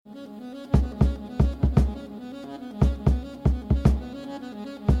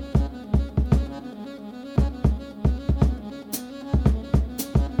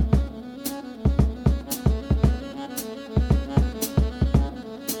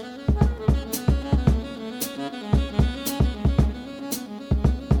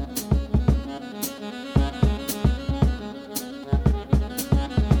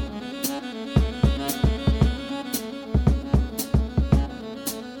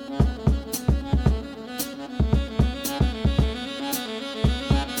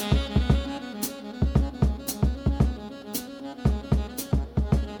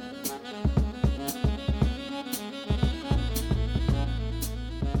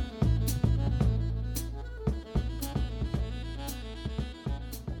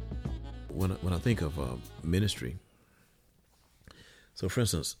when I think of ministry, so for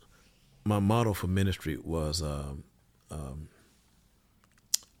instance, my motto for ministry was the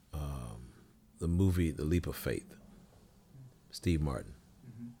movie The Leap of Faith, Steve Martin.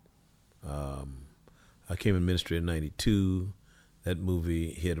 I came in ministry in 92. That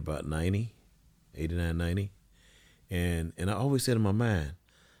movie hit about 90, 89, 90. And I always said in my mind,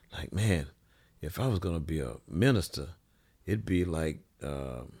 like, man, if I was going to be a minister, it'd be like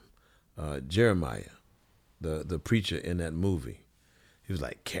Jeremiah, the preacher in that movie. He was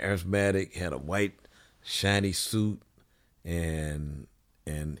like charismatic, had a white shiny suit, and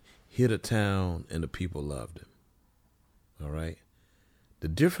hit a town, and the people loved him. All right. The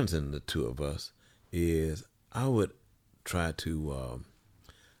difference in the two of us is I would try to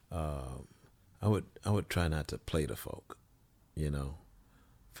I would try not to play the folk,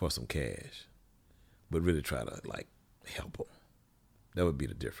 for some cash, but really try to like help them. That would be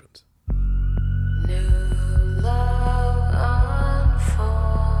the difference. New love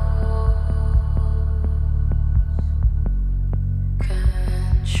unfolds,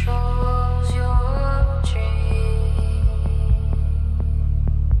 controls your dreams,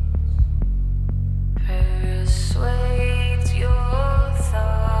 persuades your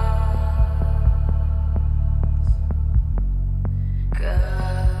thoughts,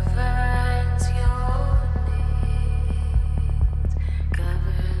 governs your needs,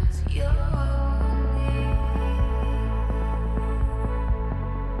 governs your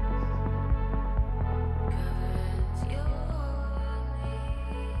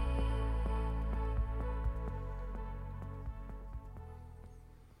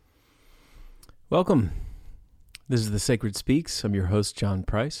Welcome. This is The Sacred Speaks. I'm your host, John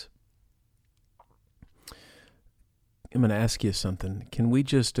Price. I'm going to ask you something. Can we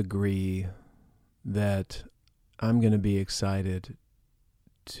just agree that I'm going to be excited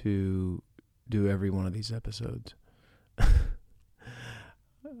to do every one of these episodes?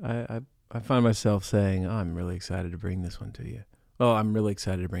 I find myself saying, I'm really excited to bring this one to you. Well, I'm really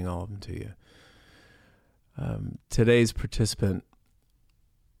excited to bring all of them to you. Today's participant,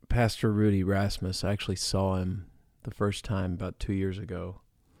 Pastor Rudy Rasmus, I actually saw him the first time about 2 years ago.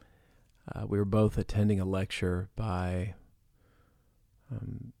 We were both attending a lecture by a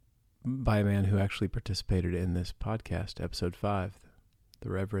man who actually participated in this podcast, episode 5, the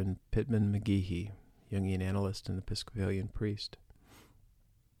Reverend Pittman McGehee, Jungian analyst and Episcopalian priest.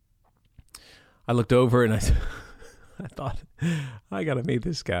 I looked over and I thought, I got to meet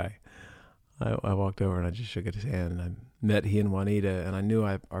this guy. I walked over and I just shook his hand, and I met he and Juanita, and I knew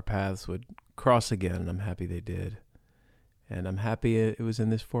our paths would cross again, and I'm happy they did. And I'm happy it was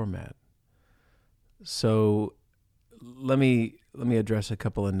in this format. So let me address a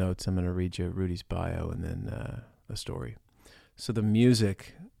couple of notes. I'm going to read you Rudy's bio and then a story. So the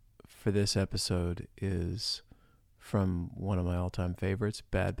music for this episode is from one of my all-time favorites,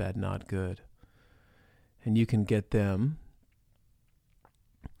 Bad, Bad, Not Good. And you can get them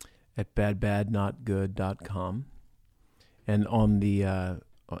at badbadnotgood.com. And on the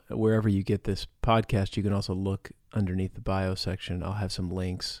wherever you get this podcast, you can also look underneath the bio section. I'll have some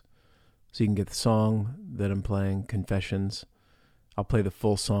links so you can get the song that I'm playing, Confessions. I'll play the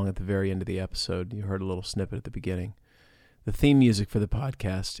full song at the very end of the episode. You heard a little snippet at the beginning. The theme music for the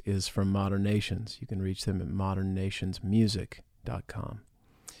podcast is from Modern Nations. You can reach them at modernnationsmusic.com.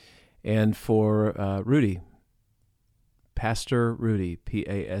 And for Rudy, Pastor Rudy,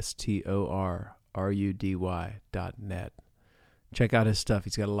 PastorRudy.net. Check out his stuff.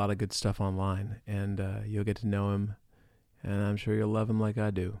 He's got a lot of good stuff online, and you'll get to know him, and I'm sure you'll love him like I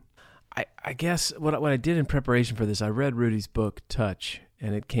do. I guess what I did in preparation for this, I read Rudy's book, Touch,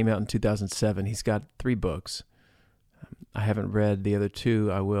 and it came out in 2007. He's got 3 books. I haven't read the other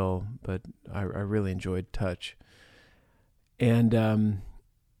 2. I will, but I really enjoyed Touch. And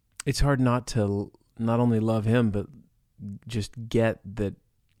it's hard not to not only love him, but just get that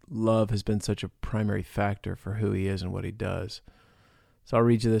love has been such a primary factor for who he is and what he does. So I'll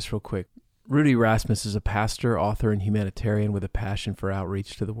read you this real quick. Rudy Rasmus is a pastor, author, and humanitarian with a passion for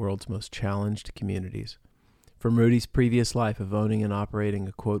outreach to the world's most challenged communities. From Rudy's previous life of owning and operating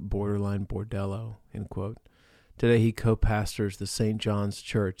a, quote, borderline bordello, end quote, today he co-pastors the St. John's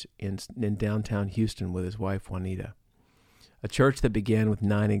Church in downtown Houston with his wife, Juanita. A church that began with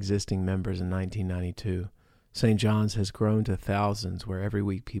 9 existing members in 1992. St. John's has grown to thousands where every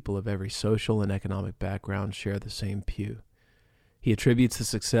week people of every social and economic background share the same pew. He attributes the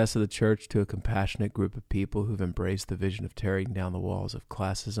success of the church to a compassionate group of people who've embraced the vision of tearing down the walls of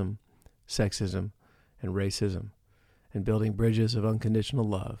classism, sexism, and racism, and building bridges of unconditional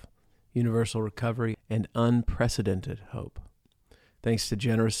love, universal recovery, and unprecedented hope. Thanks to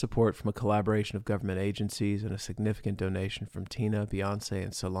generous support from a collaboration of government agencies and a significant donation from Tina, Beyonce,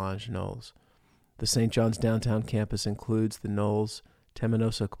 and Solange Knowles. The St. John's downtown campus includes the Knowles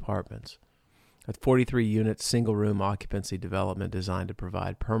Temenosa Apartments, a 43-unit single-room occupancy development designed to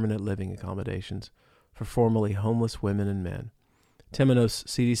provide permanent living accommodations for formerly homeless women and men. Temenos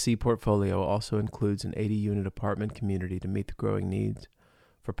CDC portfolio also includes an 80-unit apartment community to meet the growing needs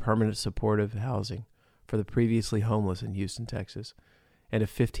for permanent supportive housing for the previously homeless in Houston, Texas, and a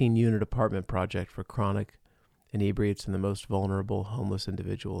 15-unit apartment project for chronic inebriates and the most vulnerable homeless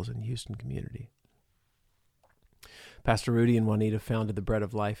individuals in Houston community. Pastor Rudy and Juanita founded the Bread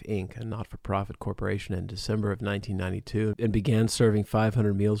of Life, Inc., a not-for-profit corporation, in December of 1992 and began serving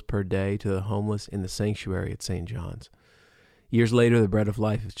 500 meals per day to the homeless in the sanctuary at St. John's. Years later, the Bread of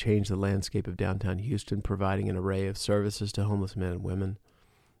Life has changed the landscape of downtown Houston, providing an array of services to homeless men and women.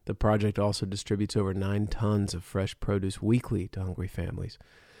 The project also distributes over 9 tons of fresh produce weekly to hungry families.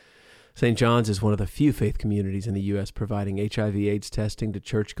 St. John's is one of the few faith communities in the U.S. providing HIV/AIDS testing to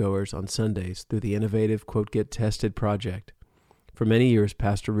churchgoers on Sundays through the innovative, quote, Get Tested project. For many years,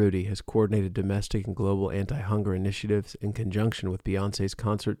 Pastor Rudy has coordinated domestic and global anti-hunger initiatives in conjunction with Beyonce's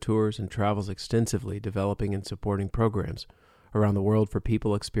concert tours and travels extensively developing and supporting programs around the world for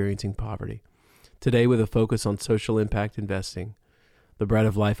people experiencing poverty. Today, with a focus on social impact investing, the Bread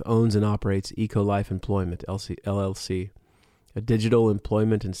of Life owns and operates Eco-Life Employment, LLC, a digital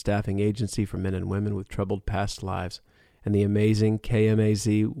employment and staffing agency for men and women with troubled past lives, and the amazing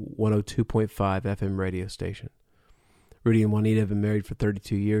KMAZ 102.5 FM radio station. Rudy and Juanita have been married for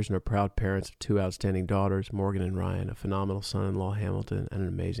 32 years and are proud parents of 2 outstanding daughters, Morgan and Ryan, a phenomenal son-in-law, Hamilton, and an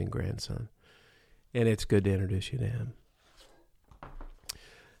amazing grandson. And it's good to introduce you to him.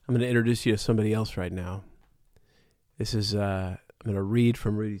 I'm going to introduce you to somebody else right now. This is, I'm going to read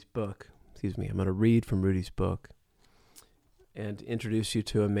from Rudy's book. I'm going to read from Rudy's book and introduce you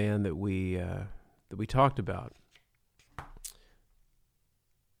to a man that we talked about.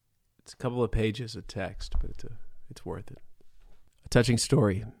 It's a couple of pages of text, but it's worth it. A touching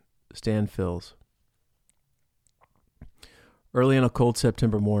story. Stan Fills. Early on a cold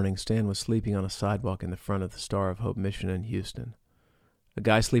September morning, Stan was sleeping on a sidewalk in the front of the Star of Hope mission in Houston. A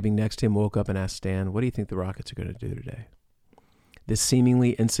guy sleeping next to him woke up and asked Stan, "What do you think the Rockets are going to do today?" This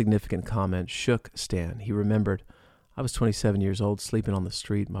seemingly insignificant comment shook Stan. He remembered, I was 27 years old, sleeping on the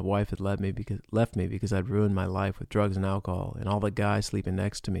street. My wife had left me because I'd ruined my life with drugs and alcohol, and all the guys sleeping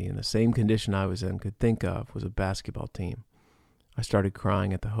next to me in the same condition I was in could think of was a basketball team. I started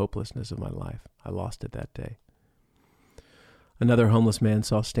crying at the hopelessness of my life. I lost it that day. Another homeless man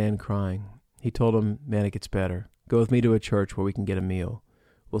saw Stan crying. He told him, "Man, it gets better. Go with me to a church where we can get a meal.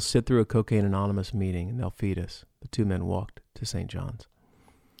 We'll sit through a Cocaine Anonymous meeting, and they'll feed us." The 2 men walked to St. John's.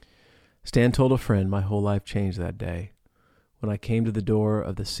 Stan told a friend, "My whole life changed that day. When I came to the door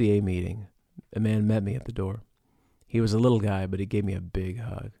of the CA meeting, a man met me at the door. He was a little guy, but he gave me a big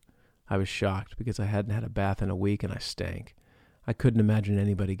hug. I was shocked because I hadn't had a bath in a week and I stank. I couldn't imagine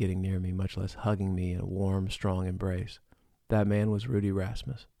anybody getting near me, much less hugging me in a warm, strong embrace. That man was Rudy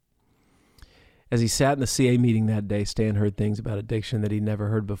Rasmus." As he sat in the CA meeting that day, Stan heard things about addiction that he'd never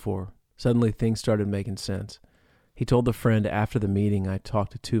heard before. Suddenly, things started making sense. He told the friend after the meeting, "I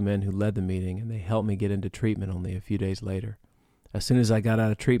talked to 2 men who led the meeting, and they helped me get into treatment only a few days later. As soon as I got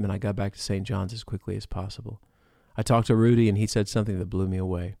out of treatment, I got back to St. John's as quickly as possible. I talked to Rudy, and he said something that blew me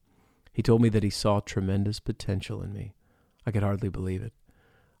away. He told me that he saw tremendous potential in me. I could hardly believe it.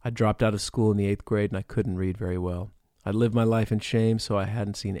 I dropped out of school in the 8th grade, and I couldn't read very well. I lived my life in shame, so I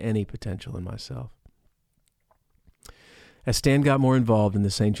hadn't seen any potential in myself." As Stan got more involved in the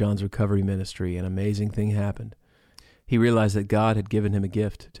St. John's recovery ministry, an amazing thing happened. He realized that God had given him a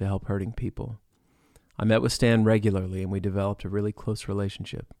gift to help hurting people. I met with Stan regularly, and we developed a really close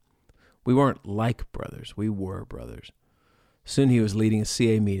relationship. We weren't like brothers, we were brothers. Soon he was leading a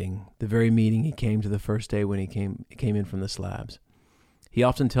CA meeting, the very meeting he came to the first day when he came in from the slabs. He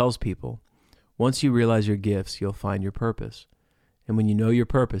often tells people, once you realize your gifts, you'll find your purpose. And when you know your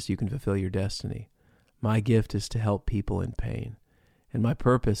purpose, you can fulfill your destiny. My gift is to help people in pain. And my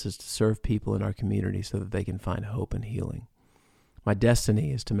purpose is to serve people in our community so that they can find hope and healing. My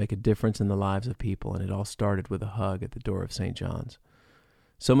destiny is to make a difference in the lives of people, and it all started with a hug at the door of St. John's.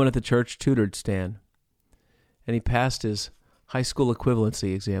 Someone at the church tutored Stan, and he passed his high school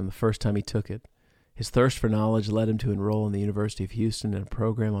equivalency exam the first time he took it. His thirst for knowledge led him to enroll in the University of Houston in a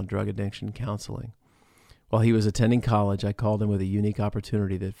program on drug addiction counseling. While he was attending college, I called him with a unique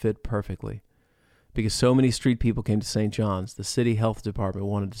opportunity that fit perfectly. Because so many street people came to St. John's, the city health department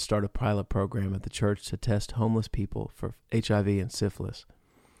wanted to start a pilot program at the church to test homeless people for HIV and syphilis.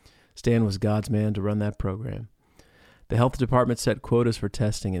 Stan was God's man to run that program. The health department set quotas for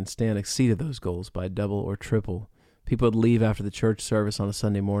testing, and Stan exceeded those goals by double or triple. People would leave after the church service on a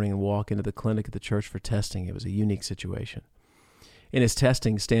Sunday morning and walk into the clinic at the church for testing. It was a unique situation. In his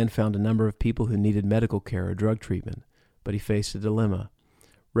testing, Stan found a number of people who needed medical care or drug treatment, but he faced a dilemma.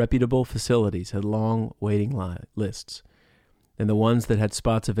 Reputable facilities had long waiting lists, and the ones that had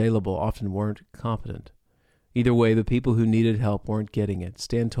spots available often weren't competent. Either way, the people who needed help weren't getting it.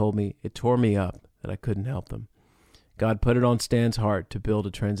 Stan told me it tore me up that I couldn't help them. God put it on Stan's heart to build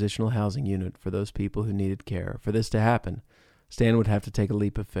a transitional housing unit for those people who needed care. For this to happen, Stan would have to take a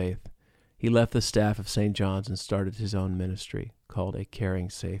leap of faith. He left the staff of St. John's and started his own ministry called A Caring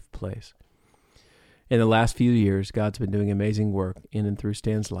Safe Place. In the last few years, God's been doing amazing work in and through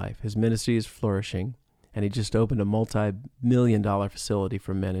Stan's life. His ministry is flourishing, and he just opened a multi-million-dollar facility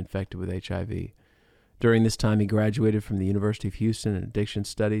for men infected with HIV. During this time, he graduated from the University of Houston in addiction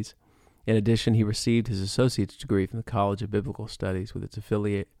studies. In addition, he received his associate's degree from the College of Biblical Studies,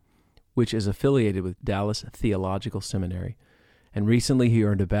 which is affiliated with Dallas Theological Seminary. And recently, he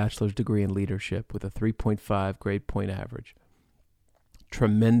earned a bachelor's degree in leadership with a 3.5 grade point average.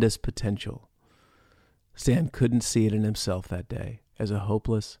 Tremendous potential. Stan couldn't see it in himself that day as a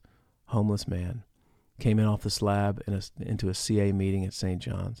hopeless, homeless man. Came in off the slab into a CA meeting at St.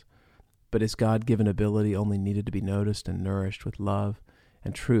 John's. But his God-given ability only needed to be noticed and nourished with love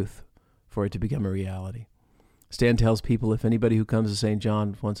and truth for it to become a reality. Stan tells people if anybody who comes to St.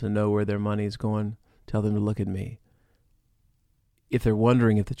 John's wants to know where their money is going, tell them to look at me. If they're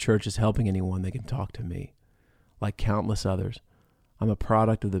wondering if the church is helping anyone, they can talk to me. Like countless others, I'm a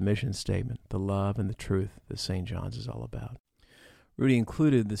product of the mission statement, the love and the truth that St. John's is all about. Rudy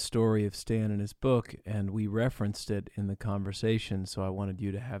included the story of Stan in his book, and we referenced it in the conversation, so I wanted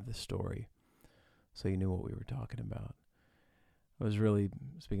you to have the story so you knew what we were talking about. I was really,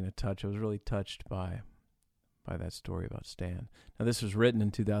 speaking of touch, I was really touched by that story about Stan. Now, this was written in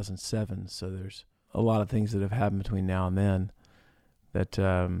 2007, so there's a lot of things that have happened between now and then that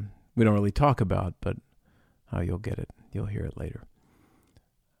we don't really talk about, but you'll get it. You'll hear it later.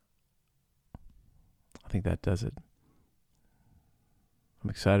 I think that does it. I'm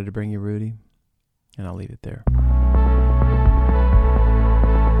excited to bring you Rudy, and I'll leave it there.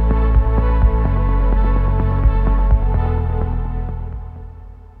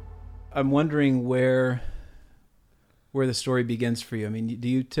 I'm wondering where the story begins for you. I mean, do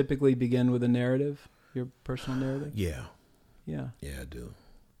you typically begin with a narrative, your personal narrative? Yeah. Yeah. Yeah, I do.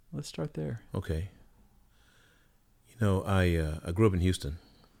 Let's start there. Okay. You know, I grew up in Houston,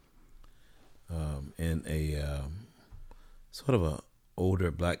 in a sort of a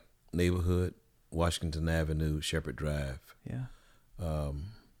older black neighborhood, Washington Avenue, Shepherd Drive. Yeah.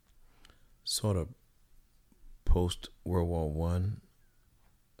 Sort of post World War One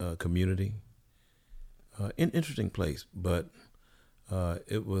community. Interesting place, but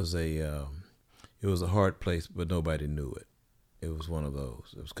it was a hard place, but nobody knew it. It was one of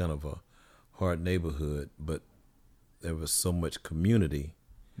those. It was kind of a hard neighborhood, but there was so much community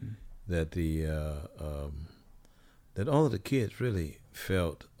that that all of the kids really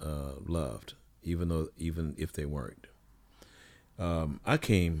felt loved, even if they weren't. I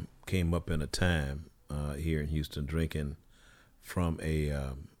came up in a time here in Houston drinking from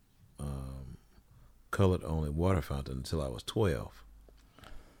a colored-only water fountain until I was 12.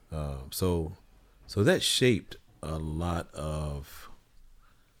 So that shaped a lot of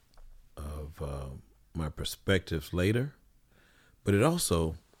my perspectives later, but it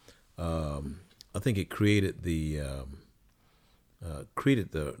also, I think, it created the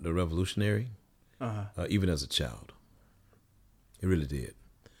revolutionary, even as a child. It really did.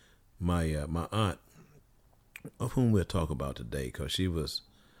 My aunt, of whom we'll talk about today, because she was.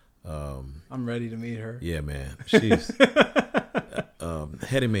 I'm ready to meet her. Yeah, man. She's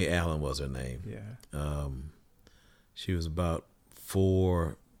Hetty Mae Allen was her name. Yeah. She was about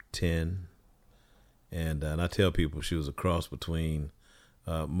 4'10", and I tell people she was a cross between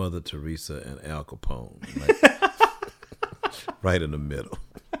Mother Teresa and Al Capone, right in the middle.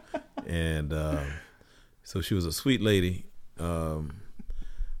 And so she was a sweet lady,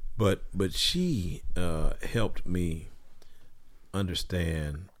 but she helped me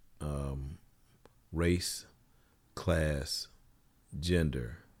understand race, class,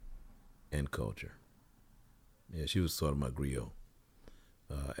 gender, and culture. Yeah, she was sort of my griot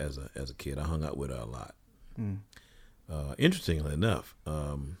as a kid. I hung out with her a lot. Interestingly enough,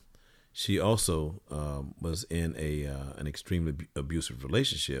 she also was in an extremely abusive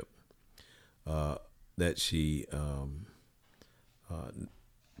relationship that she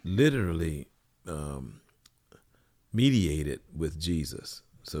literally mediated with Jesus.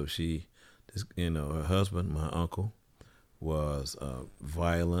 So she, her husband, my uncle, was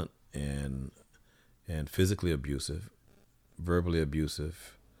violent and physically abusive, verbally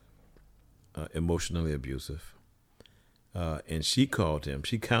abusive, emotionally abusive. And she called him,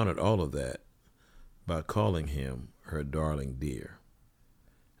 she countered all of that by calling him her darling dear.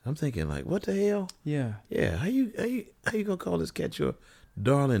 I'm thinking, like, what the hell? Yeah. Yeah, how you gonna call this cat your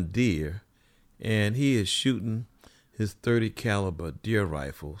darling dear? And he is shooting his .30 caliber deer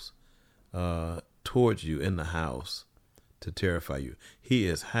rifles towards you in the house to terrify you. He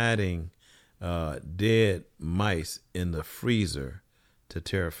is hiding dead mice in the freezer to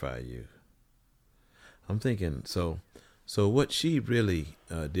terrify you. I'm thinking, so what she really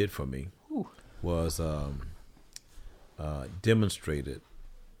did for me was demonstrated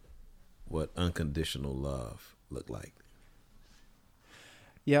what unconditional love looked like.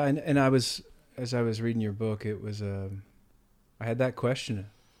 Yeah, and I was, as I was reading your book, it was I had that question,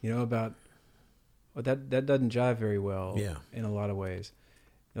 about well, that doesn't jive very well. Yeah. In a lot of ways,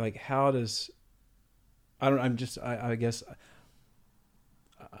 like how does I guess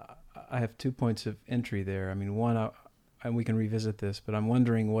I have 2 points of entry there. I mean, one, and we can revisit this, but I'm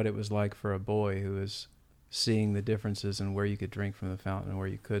wondering what it was like for a boy who was seeing the differences in where you could drink from the fountain and where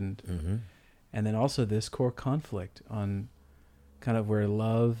you couldn't. Mm-hmm. And then also this core conflict on kind of where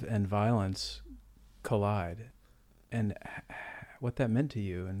love and violence collide, and what that meant to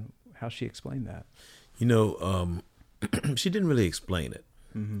you and how she explained that. She didn't really explain it.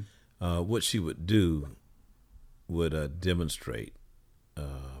 Mm-hmm. What she would do would demonstrate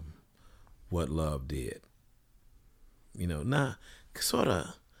what love did. Not sort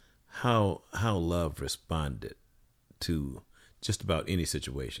of how love responded to just about any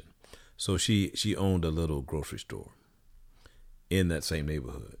situation. So she owned a little grocery store in that same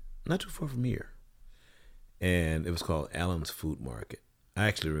neighborhood, not too far from here. And it was called Allen's Food Market. I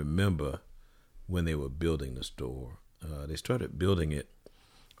actually remember when they were building the store. They started building it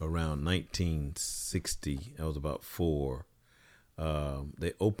around 1960. I was about 4.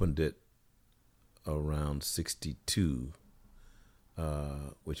 They opened it around 62,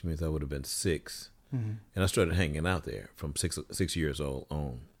 which means I would have been 6. Mm-hmm. And I started hanging out there from 6 years old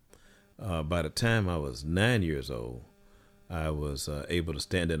on. By the time I was 9 years old, I was able to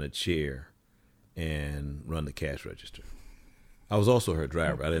stand in a chair and run the cash register. I was also her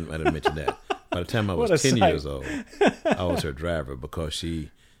driver. I didn't mention that. By the time I was 10 years old, I was her driver because she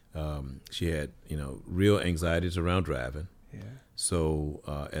had real anxieties around driving. Yeah. So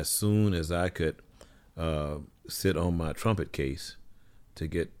as soon as I could sit on my trumpet case to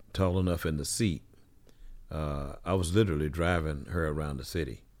get tall enough in the seat, I was literally driving her around the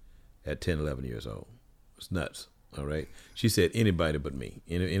city at 10, 11 years old. It's nuts. All right. She said anybody but me,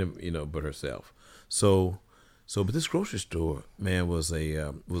 but herself. But this grocery store, man, was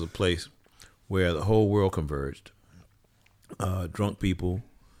a place where the whole world converged. Drunk people,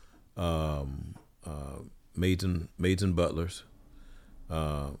 maids and butlers,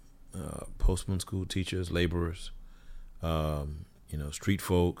 postman school teachers, laborers, street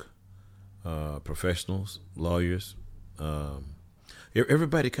folk, professionals, lawyers.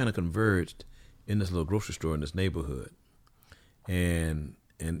 Everybody kind of converged in this little grocery store in this neighborhood. And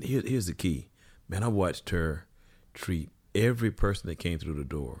here's the key. Man, I watched her treat every person that came through the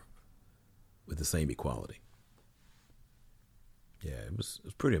door with the same equality. Yeah, it was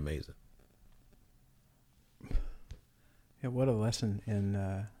pretty amazing. Yeah, what a lesson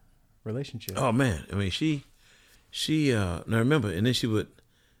in relationship. Oh man, I mean, she now remember, and then she would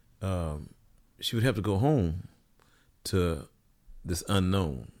have to go home to this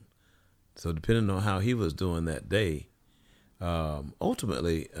unknown. So depending on how he was doing that day,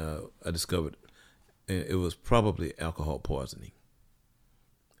 ultimately I discovered it was probably alcohol poisoning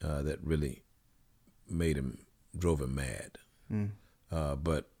that really drove him mad. Mm.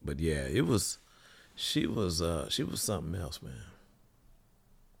 But yeah, she was something else, man.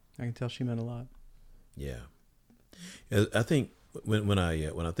 I can tell she meant a lot. Yeah, I think when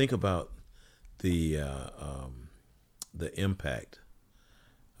I think about the impact,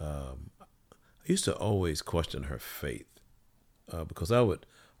 I used to always question her faith because I would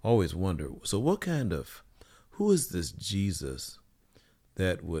always wonder, so who is this Jesus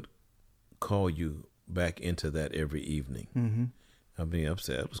that would call you back into that every evening? Mm-hmm. I mean,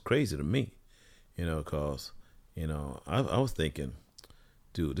 upset. It was crazy to me, because, I was thinking,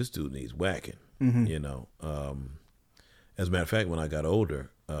 dude, this dude needs whacking, Mm-hmm. As a matter of fact, when I got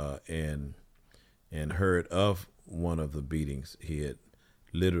older and heard of one of the beatings he had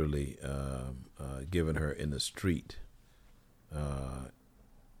literally given her in the street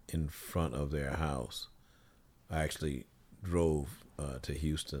in front of their house, I actually drove to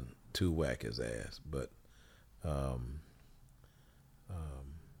Houston to whack his ass. But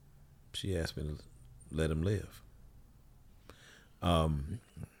she asked me to let him live. But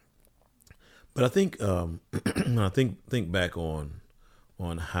I think when I think back on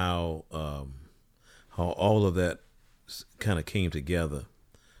how all of that kind of came together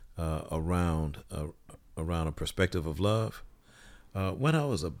around a perspective of love. When I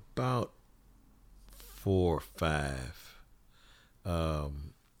was about 4 or 5,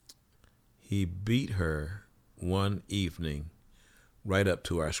 he beat her one evening right up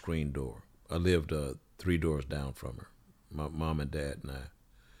to our screen door. I lived 3 doors down from her. My mom and dad and I.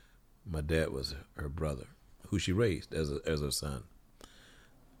 My dad was her brother, who she raised as her son.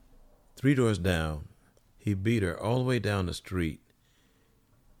 3 doors down, he beat her all the way down the street.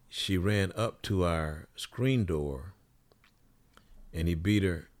 She ran up to our screen door, and he beat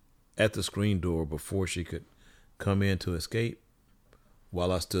her at the screen door before she could come in to escape,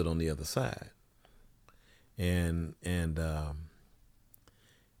 while I stood on the other side. And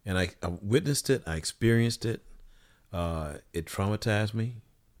I witnessed it. I experienced it. It traumatized me.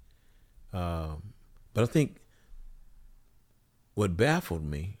 But I think what baffled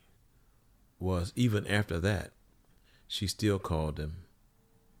me was even after that, she still called him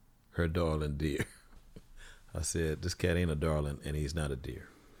her darling dear. I said, this cat ain't a darling and he's not a dear,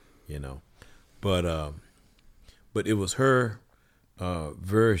 you know. But it was her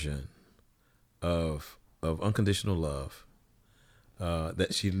version of unconditional love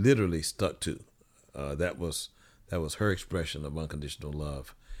that she literally stuck to. That was her expression of unconditional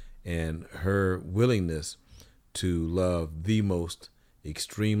love, and her willingness to love the most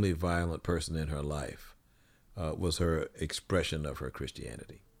extremely violent person in her life was her expression of her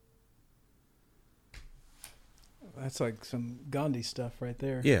Christianity. That's like some Gandhi stuff right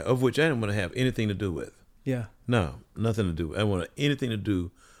there. Yeah, of which I didn't want to have anything to do with. Yeah. No, nothing to do. I want anything to do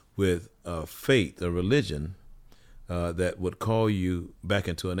with faith, a religion that would call you back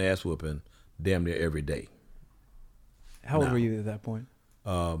into an ass whooping damn near every day. How old were you at that point?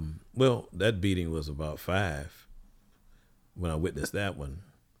 Well, that beating was about 5 when I witnessed that one.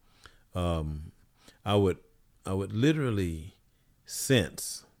 I would literally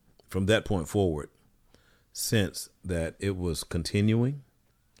sense from that point forward, sense that it was continuing.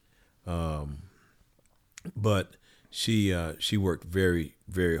 But she worked very,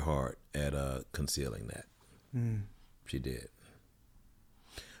 very hard at concealing that. Mm. She did.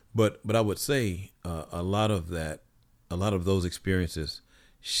 But I would say a lot of those experiences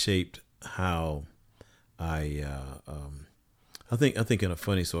shaped how I think in a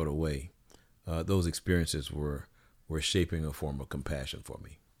funny sort of way, those experiences were shaping a form of compassion for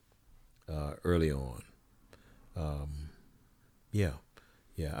me early on. I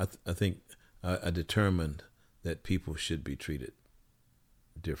think I determined that people should be treated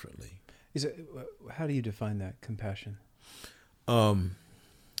differently. How do you define that, compassion? When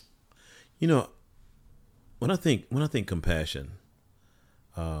I think compassion,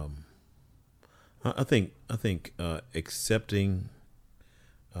 I think accepting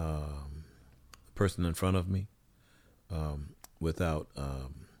the person in front of me without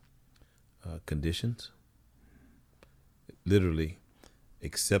conditions, literally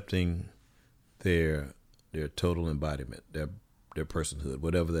accepting their total embodiment, their personhood,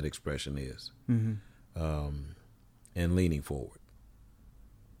 whatever that expression is, Mm-hmm. And leaning forward.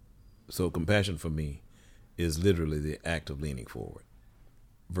 So compassion for me is literally the act of leaning forward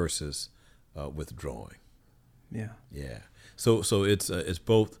versus withdrawing. Yeah. Yeah. So it's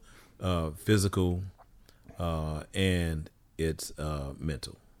both physical and it's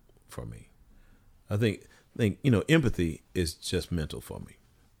mental for me. I think empathy is just mental for me.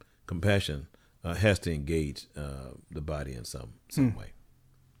 Compassion has to engage the body in some way.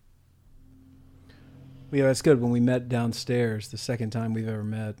 Well, yeah, that's good. When we met downstairs, the second time we've ever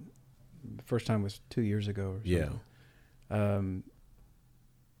met, the first time was 2 years ago or something. Yeah.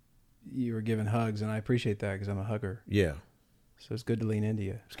 You were giving hugs, and I appreciate that because I'm a hugger. Yeah. So it's good to lean into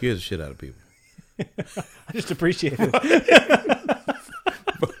you. Scares the shit out of people. I just appreciate it.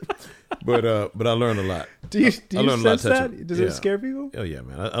 But I learned a lot. Do you learned a lot sense that? touching. Does Yeah. it scare people? Oh yeah,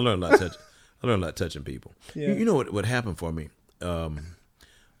 man. I learned a lot touching. I learned a lot touching people. Yeah. You know what happened for me? I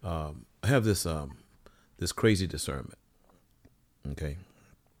have this crazy discernment. Okay.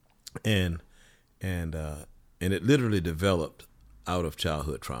 And it literally developed out of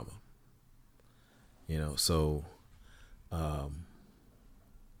childhood trauma. So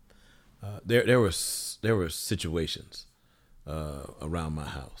there were situations around my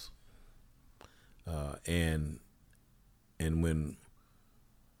house, and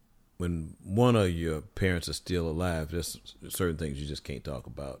when one of your parents is still alive, there's certain things you just can't talk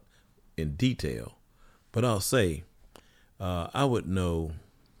about in detail. But I'll say I would know.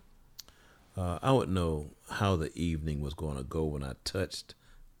 I would know how the evening was going to go when I touched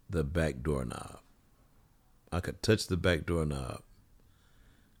the back doorknob. I could touch the back doorknob,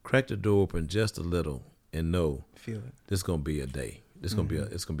 crack the door open just a little, and know Feel it. this is gonna be a day. This gonna be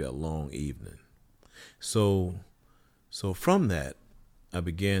it's gonna be a long evening. So from that, I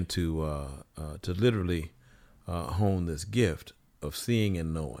began to literally hone this gift of seeing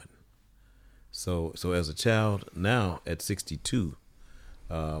and knowing. So as a child, now at 62,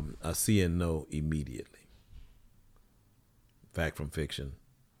 I see and know immediately. Fact from fiction,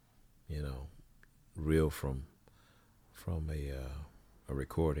 real from a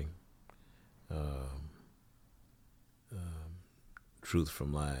recording, truth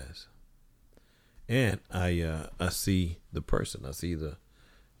from lies, and I see the person. I see I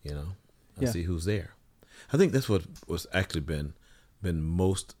see who's there. I think that's what was actually been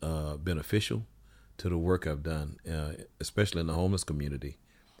most beneficial to the work I've done, especially in the homeless community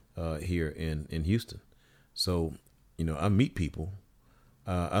here in Houston. So, I meet people.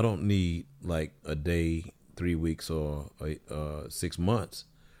 I don't need like a day, 3 weeks, or 6 months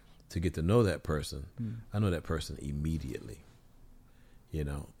to get to know that person. I know that person immediately,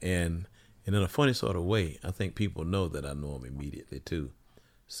 and in a funny sort of way, I think people know that I know them immediately too.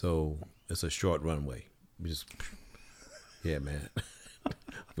 So it's a short runway. Yeah, man,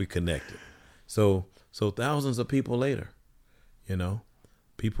 we connected. So thousands of people later,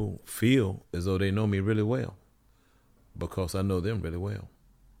 people feel as though they know me really well because I know them really well.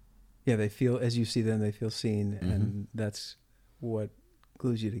 Yeah, they feel, as you see them, they feel seen, and that's what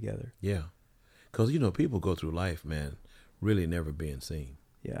glues you together. Yeah, because, people go through life, man, really never being seen.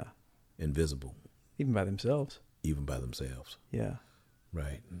 Yeah. Invisible. Even by themselves. Even by themselves. Yeah.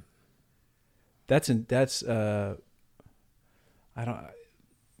 Right. A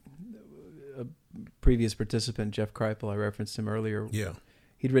previous participant, Jeff Kripal, I referenced him earlier. Yeah.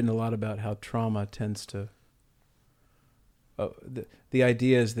 He'd written a lot about how trauma tends to, the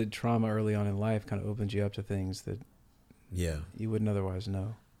idea is that trauma early on in life kind of opens you up to things that you wouldn't otherwise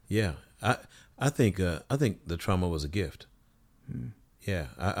know. Yeah. I think the trauma was a gift. Yeah.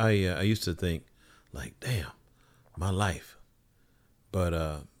 I used to think like, damn, my life.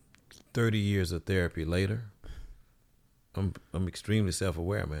 But 30 years of therapy later, I'm extremely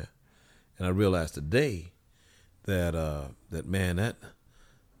self-aware, man. And I realized today that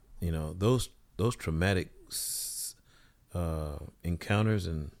those traumatic encounters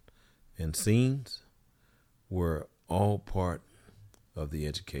and scenes were all part of the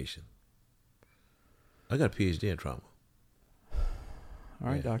education. I got a PhD in trauma. All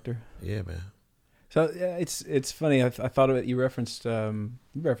right, doctor. Yeah, man. So it's funny. I thought of it. You referenced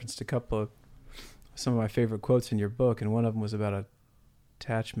a couple of some of my favorite quotes in your book, and one of them was about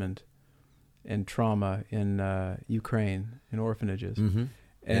attachment and trauma in Ukraine, in orphanages. Mm-hmm.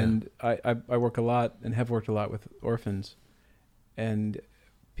 And I work a lot and have worked a lot with orphans and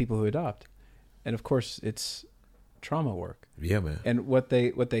people who adopt, and of course it's trauma work. Yeah, man. And what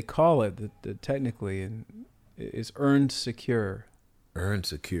they call it, technically, is earned secure. Earned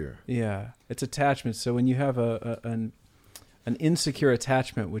secure. Yeah, it's attachment. So when you have an insecure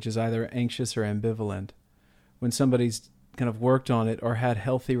attachment, which is either anxious or ambivalent, when somebody's kind of worked on it or had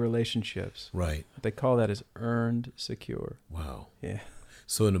healthy relationships, right? What they call that is earned secure. Wow. Yeah.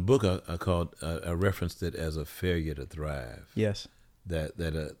 So in the book, I referenced it as a failure to thrive. Yes.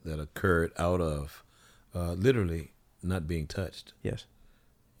 That occurred out of literally not being touched. Yes.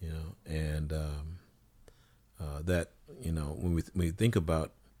 And that when we think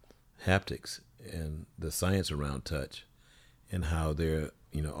about haptics and the science around touch, and how there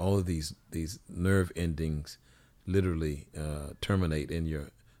all of these nerve endings literally terminate in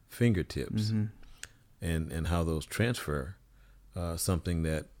your fingertips, and how those transfer something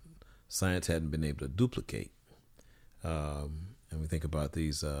that science hadn't been able to duplicate. And we think about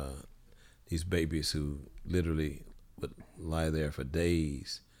these babies who literally would lie there for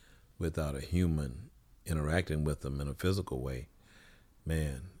days without a human interacting with them in a physical way.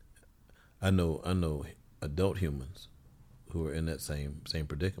 Man, I know adult humans who are in that same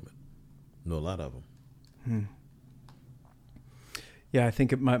predicament. Know a lot of them. Yeah, I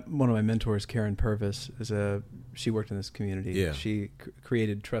think one of my mentors, Karen Purvis, she worked in this community. Yeah. She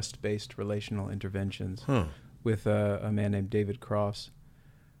created trust-based relational interventions with a man named David Cross,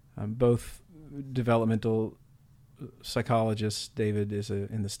 both developmental psychologists. David is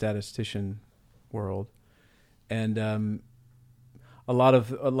in the statistician world, and a lot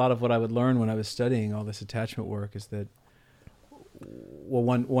of what I would learn when I was studying all this attachment work is that, well,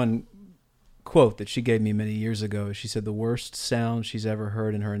 one quote that she gave me many years ago. She said the worst sound she's ever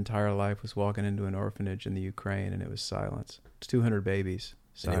heard in her entire life was walking into an orphanage in the Ukraine, and it was silence. It's 200 babies.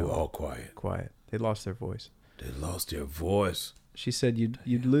 And they Silent. were all quiet. Quiet. They lost their voice. They lost their voice. She said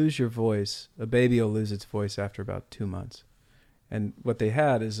you'd lose your voice. A baby will lose its voice after about 2 months. And what they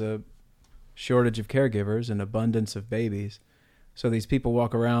had is a shortage of caregivers and abundance of babies. So these people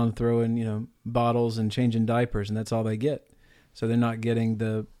walk around throwing, bottles and changing diapers, and that's all they get. So they're not getting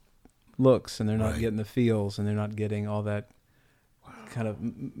the looks, and they're not getting the feels, and they're not getting all that kind of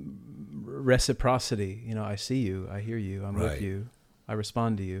reciprocity. I see you, I hear you, I'm with you, I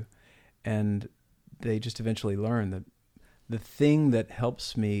respond to you. And they just eventually learn that the thing that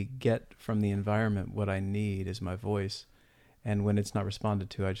helps me get from the environment what I need is my voice. And when it's not responded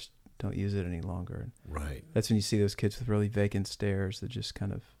to, I just don't use it any longer. Right. That's when you see those kids with really vacant stares that just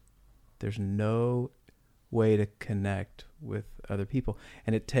kind of, there's no way to connect with other people.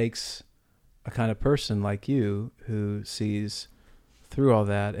 And it takes a kind of person like you who sees through all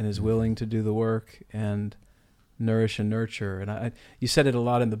that and is willing to do the work and nourish and nurture. And you said it a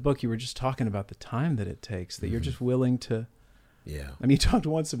lot in the book. You were just talking about the time that it takes, that you're just willing to. Yeah. I mean, you talked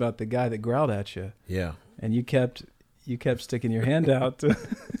once about the guy that growled at you. Yeah. And you kept sticking your hand out.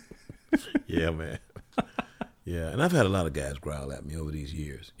 Yeah, man. Yeah, and I've had a lot of guys growl at me over these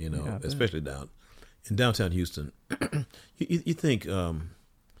years, especially in downtown Houston. You think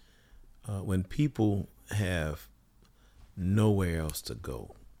when people have nowhere else to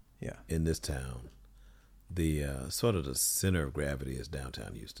go in this town, the sort of the center of gravity is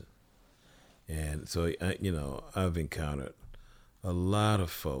downtown Houston. And so, I've encountered a lot of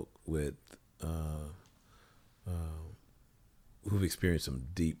folk with who've experienced some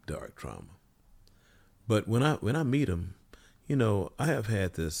deep, dark trauma. But when I meet them, I have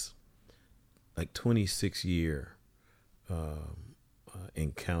had this 26-year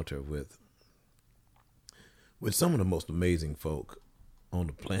encounter with some of the most amazing folk on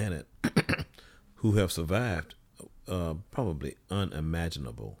the planet who have survived probably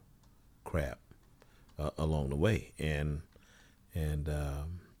unimaginable crap along the way, and I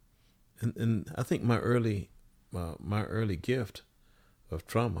think my early gift of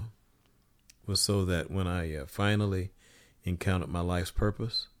trauma was so that when I finally encountered my life's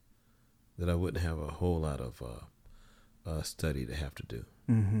purpose, that I wouldn't have a whole lot of study to have to do.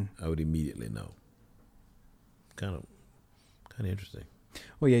 Mm-hmm. I would immediately know. Kind of interesting.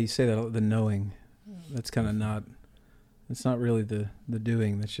 Well, yeah, you say that, the knowing. That's kind of not. It's not really the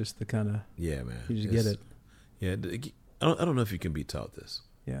doing. That's just the kind of. Yeah, man. You just get it. Yeah, I don't know if you can be taught this.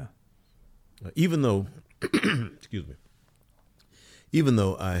 Yeah. Even though, excuse me. Even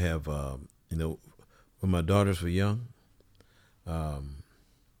though I have, when my daughters were young, I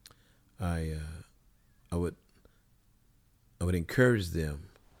would encourage them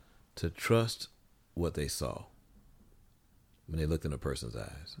to trust what they saw when they looked in a person's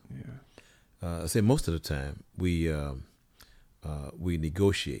eyes. Yeah. I say most of the time we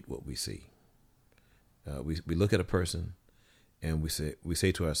negotiate what we see. We look at a person and we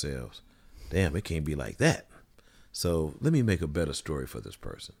say to ourselves, "Damn, it can't be like that. So let me make a better story for this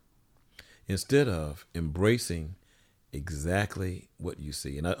person," instead of embracing exactly what you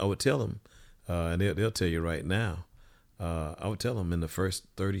see. And I would tell them, and they'll tell you right now, I would tell them in the first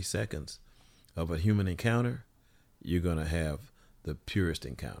 30 seconds of a human encounter, you're going to have the purest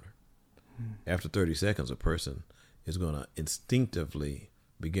encounter. After 30 seconds, a person is going to instinctively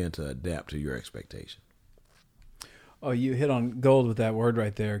begin to adapt to your expectation. Oh, you hit on gold with that word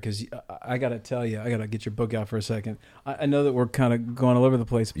right there, because I got to tell you, I got to get your book out for a second. I know that we're kind of going all over the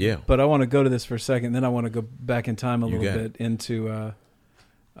place, but I want to go to this for a second, then I want to go back in time a little bit into,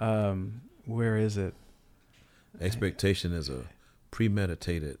 where is it? Expectation is a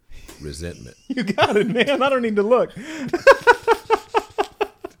premeditated resentment. You got it, man. I don't need to look.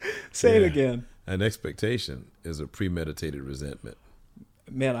 Say it again. An expectation is a premeditated resentment.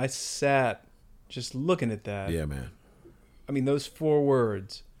 Man, I sat just looking at that. Yeah, man. I mean, those 4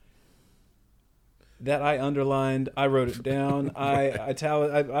 words that I underlined, I wrote it down. I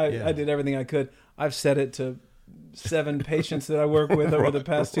did everything I could. I've said it to 7 patients that I work with over the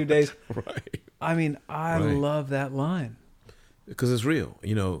past 2 days. Right. I mean, I love that line. Because it's real.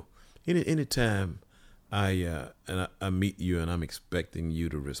 Any time I meet you and I'm expecting you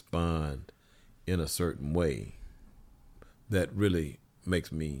to respond in a certain way that really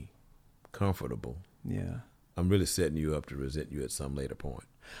makes me comfortable. Yeah. I'm really setting you up to resent you at some later point.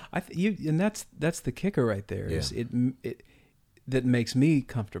 And that's the kicker right there. Yeah. Is it that makes me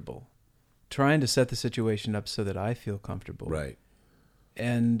comfortable, trying to set the situation up so that I feel comfortable. Right.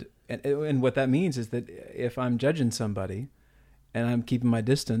 And what that means is that if I'm judging somebody, and I'm keeping my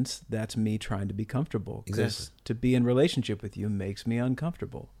distance, that's me trying to be comfortable. 'Cause Exactly. to be in relationship with you makes me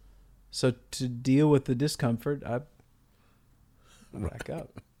uncomfortable. So to deal with the discomfort, I back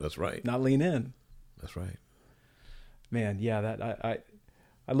up, That's right. not lean in. That's right. Man, yeah, that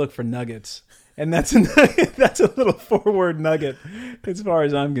I look for nuggets, and that's a nugget, that's a little forward nugget as far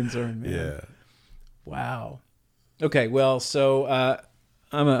as I'm concerned, man. Yeah. Wow. Okay, well, so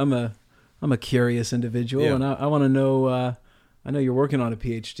I'm a curious individual, Yeah. and I want to know. I know you're working on a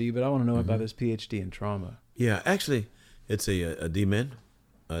PhD, but I want to know Mm-hmm. about this PhD in trauma. Yeah. Actually, it's a DMin,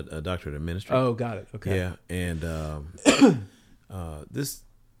 a doctorate in ministry. Oh, got it. Okay. Yeah. And this.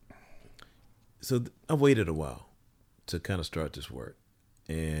 So I waited a while to kind of start this work,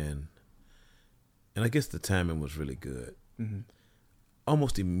 and I guess the timing was really good. Mm-hmm.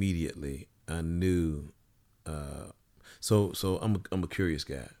 Almost immediately, I knew. So I'm a curious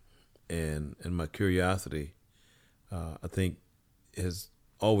guy, and my curiosity, I think, has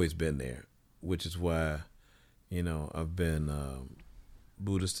always been there, which is why, I've been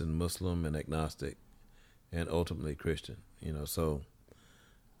Buddhist and Muslim and agnostic, and ultimately Christian. So,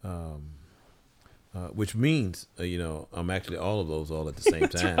 which means I'm actually all of those all at the same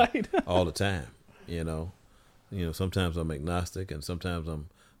time, right. all the time. Sometimes I'm agnostic, and sometimes I'm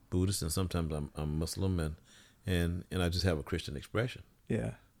Buddhist, and sometimes I'm Muslim, and I just have a Christian expression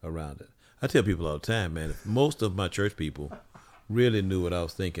Yeah. around it. I tell people all the time, man, if most of my church people really knew what I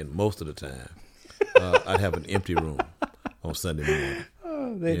was thinking most of the time, I'd have an empty room on Sunday morning.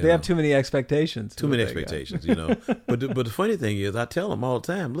 Oh, they You have know. too many expectations. Too many They got. expectations, But the funny thing is, I tell them all the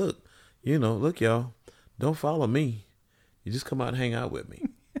time, look, y'all, don't follow me. You just come out and hang out with me,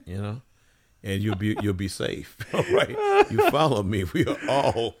 and you'll be safe. All right, you follow me. We are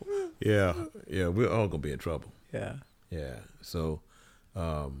all, we're all gonna be in trouble. Yeah. Yeah. So,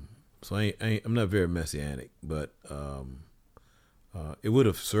 I'm not very messianic, but it would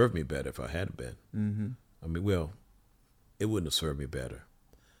have served me better if I had been. Mm-hmm. I mean, well, it wouldn't have served me better.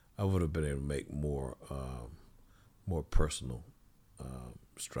 I would have been able to make more personal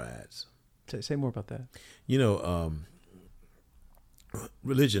strides. Say more about that.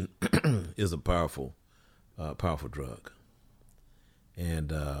 Religion is a powerful drug,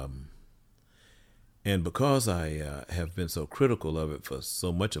 and because I have been so critical of it for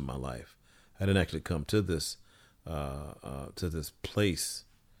so much of my life, I didn't actually come to this place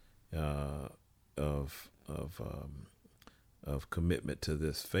of commitment to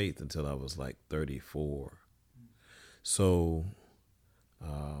this faith until I was like 34. So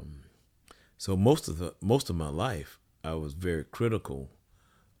most of my life I was very critical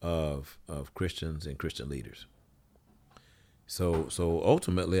of Christians and Christian leaders. So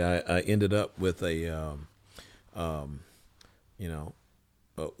ultimately I ended up with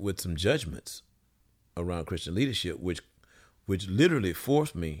with some judgments around Christian leadership, which literally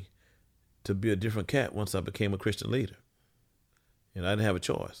forced me to be a different cat once I became a Christian leader. And I didn't have a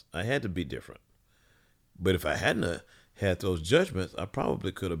choice. I had to be different. But if I hadn't had those judgments, I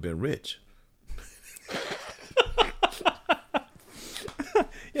probably could have been rich.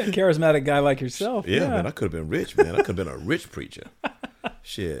 Yeah, charismatic guy like yourself. Yeah, man, I could have been rich, man. I could have been a rich preacher.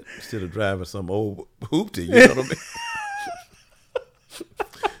 Shit, instead of driving some old hoopty, you know what I mean?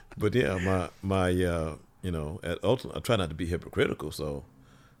 But yeah, at ultimate, I try not to be hypocritical, so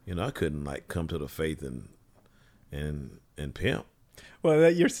I couldn't like come to the faith and pimp. Well,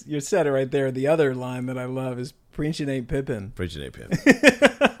 you're said it right there. The other line that I love is preaching ain't pimping. Preaching ain't pimp.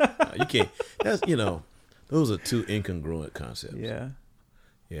 You can't. That's those are two incongruent concepts. Yeah.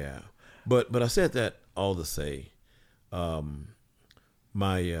 Yeah, but I said that all to say, my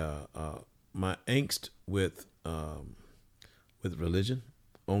angst with religion,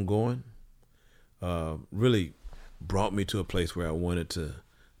 ongoing, really brought me to a place where I wanted to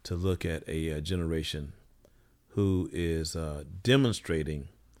look at a generation who is demonstrating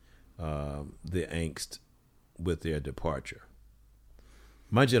the angst with their departure.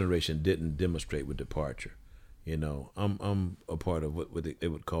 My generation didn't demonstrate with departure. I'm a part of what they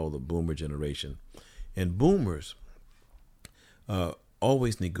would call the boomer generation. And boomers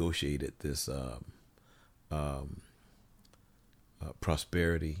always negotiated this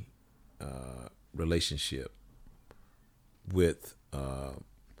prosperity relationship with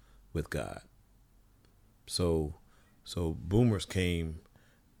God. So boomers came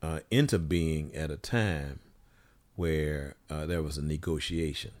into being at a time where there was a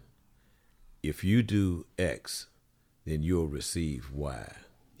negotiation. If you do X, then you'll receive Y.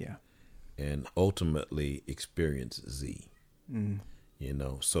 Yeah. And ultimately experience Z. Mm.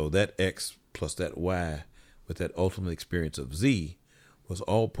 So that X plus that Y with that ultimate experience of Z was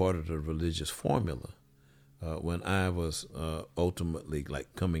all part of the religious formula when I was ultimately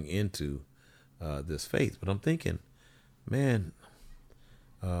like coming into this faith. But I'm thinking, man,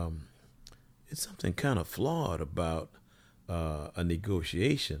 it's something kind of flawed about a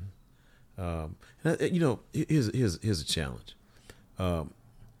negotiation. Here's a challenge.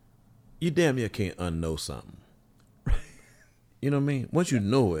 You damn near can't unknow something. You know what I mean? Once you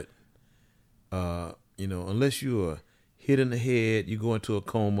know it, unless you are hit in the head, you go into a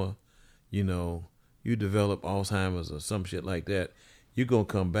coma, you develop Alzheimer's or some shit like that, you're going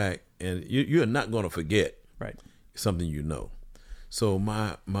to come back and you're not going to forget Right. something you know. So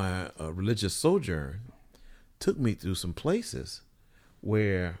my religious sojourn took me through some places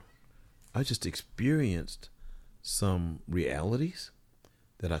where I just experienced some realities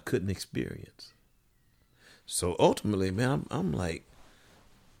that I couldn't experience. So ultimately, man, I'm like,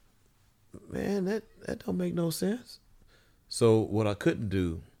 man, that don't make no sense. So what I couldn't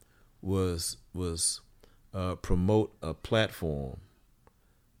do was promote a platform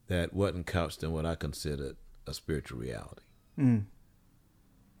that wasn't couched in what I considered a spiritual reality. Mm.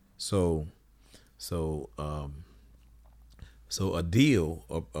 So a deal,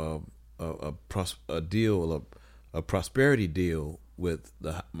 a prosperity deal with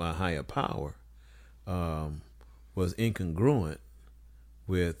my higher power, was incongruent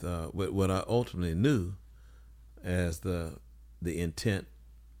with what I ultimately knew as the intent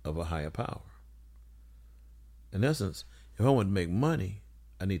of a higher power. In essence, if I want to make money,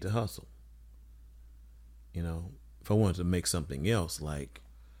 I need to hustle. If I wanted to make something else like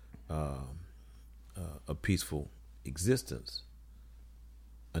a peaceful existence,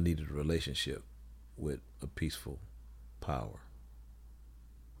 I needed a relationship with a peaceful power.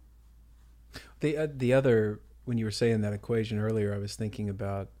 The other, when you were saying that equation earlier, I was thinking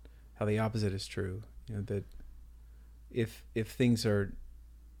about how the opposite is true. That if things are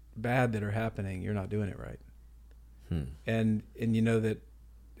bad that are happening, you're not doing it right. And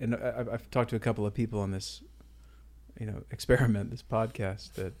I've talked to a couple of people on this, experiment, this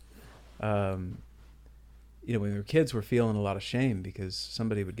podcast, that when we were kids, we're feeling a lot of shame because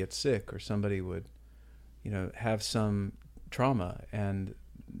somebody would get sick or somebody would, have some trauma, and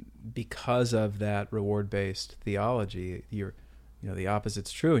because of that reward-based theology, the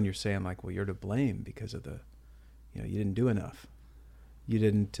opposite's true, and you're saying like, well, you're to blame because of you didn't do enough. You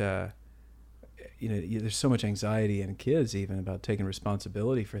didn't, there's so much anxiety in kids even about taking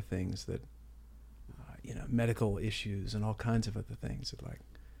responsibility for things that, medical issues and all kinds of other things that, like,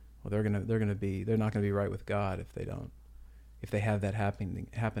 well, they're not going to be right with God if they have that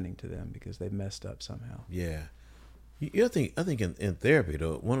happening to them because they've messed up somehow. Yeah. I think in therapy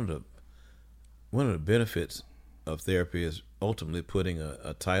though, one of the benefits of therapy is ultimately putting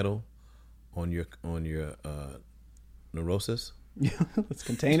a title on your neurosis. Let's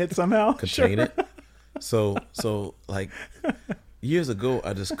contain it somehow. Contain it. So like years ago,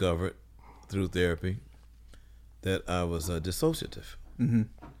 I discovered through therapy that I was dissociative. Mm-hmm.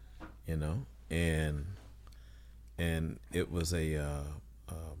 And it was a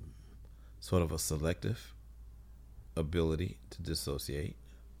sort of a selective ability to dissociate,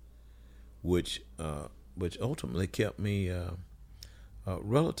 which ultimately kept me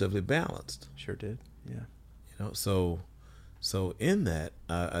relatively balanced. Sure did. Yeah. So in that,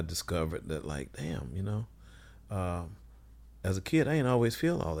 I discovered that, like, damn, as a kid, I ain't always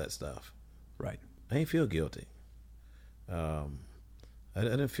feel all that stuff. Right. I ain't feel guilty. I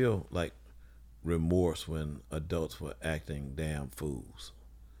didn't feel like remorse when adults were acting damn fools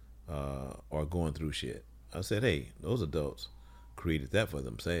or going through shit. I said, hey, those adults created that for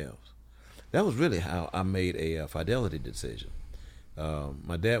themselves. That was really how I made a fidelity decision.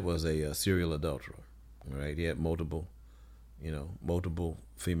 My dad was a serial adulterer, right? He had multiple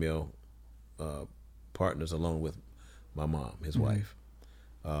female partners along with my mom, his Mm-hmm. wife,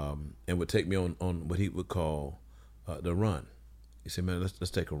 and would take me on what he would call the run. He said, man,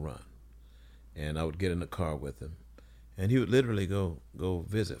 let's take a run. And I would get in the car with him, and he would literally go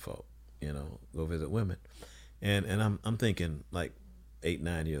visit folk, go visit women. And I'm thinking, like, 8,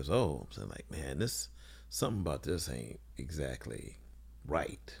 9 years old, I'm saying, like, man, this something about this ain't exactly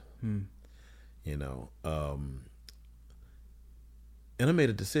right. And I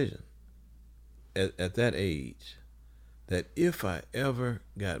made a decision at that age that if I ever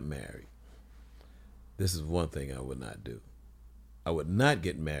got married, this is one thing I would not do. I would not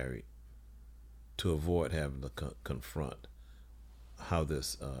get married to avoid having to confront how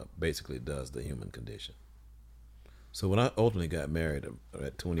this basically does the human condition. So when I ultimately got married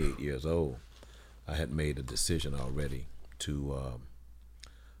at 28 years old, I had made a decision already to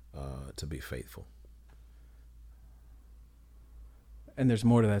be faithful. And there's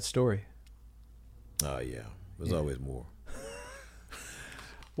more to that story. Oh yeah, there's always more.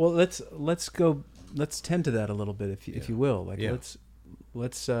 Well, let's tend to that a little bit, if you will. Like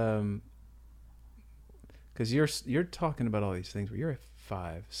let's because you're talking about all these things where you're at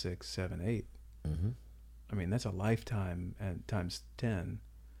 5, 6, 7, 8. Mm-hmm. I mean, that's a lifetime and times 10,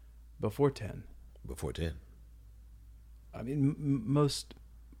 before 10. Before 10. I mean, most,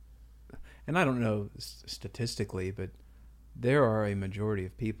 and I don't know statistically, but there are a majority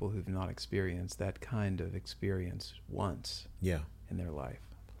of people who've not experienced that kind of experience once in their life.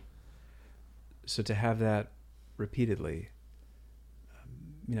 So to have that repeatedly,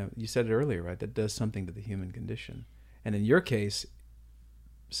 you said it earlier, right? That does something to the human condition. And in your case,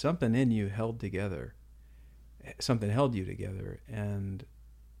 something in you held you together and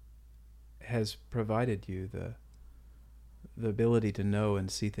has provided you the ability to know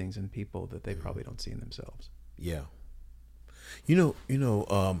and see things in people that they probably don't see in themselves. Yeah.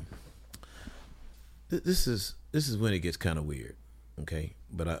 This is when it gets kind of weird, okay?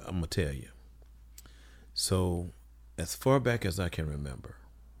 But I'm gonna tell you. So, as far back as I can remember,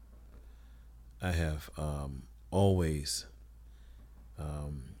 I have always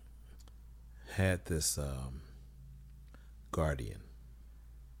had this guardian.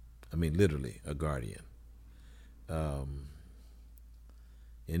 I mean, literally a guardian.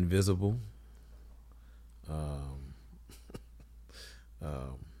 Invisible.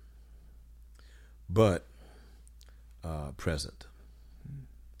 But present.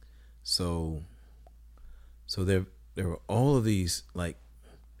 So there were all of these like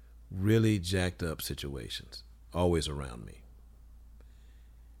really jacked up situations always around me,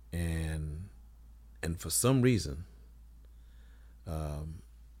 and for some reason,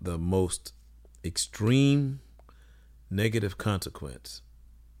 the most extreme negative consequence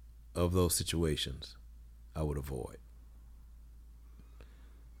of those situations I would avoid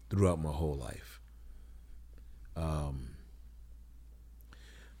throughout my whole life.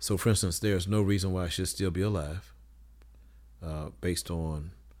 So, for instance, there's no reason why I should still be alive based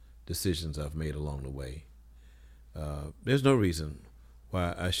on decisions I've made along the way. There's no reason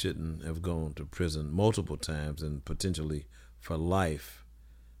why I shouldn't have gone to prison multiple times and potentially for life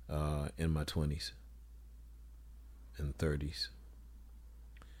in my 20s and 30s.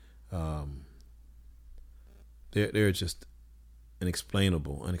 There are just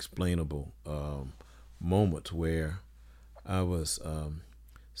unexplainable moments where I was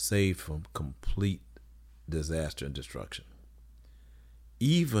saved from complete disaster and destruction.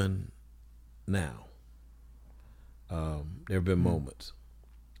 Even now, there have been moments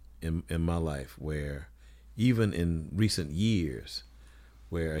in my life where, even in recent years,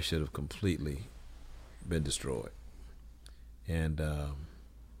 where I should have completely been destroyed, and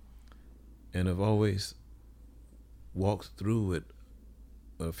I've always walked through with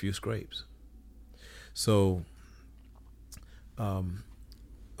a few scrapes. So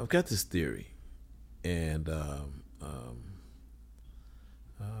I've got this theory, and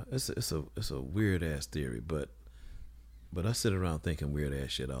it's a weird ass theory, but I sit around thinking weird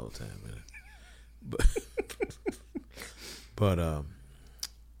ass shit all the time, man. But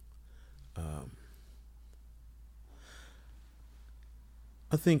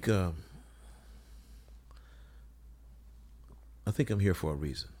I think I'm here for a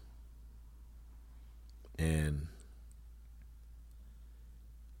reason, and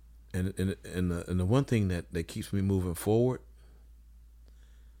the one thing that keeps me moving forward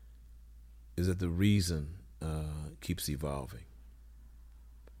is that the reason keeps evolving.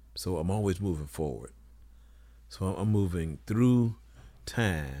 So I'm always moving forward. So I'm moving through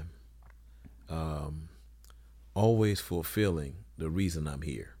time, always fulfilling the reason I'm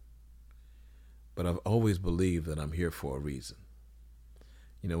here. But I've always believed that I'm here for a reason.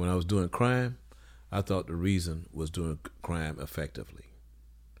 When I was doing crime, I thought the reason was doing crime effectively.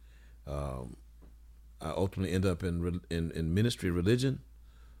 I ultimately ended up in ministry, religion.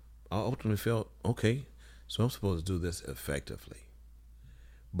 I ultimately felt, okay, so I'm supposed to do this effectively.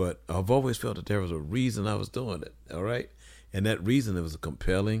 But I've always felt that there was a reason I was doing it, all right? And that reason, it was a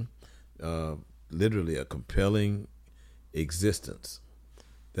compelling, literally a compelling existence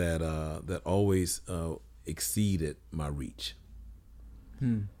that always exceeded my reach.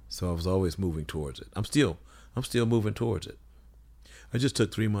 So I was always moving towards it. I'm still moving towards it. I just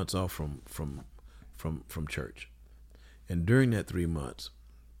took 3 months off from church, and during that 3 months,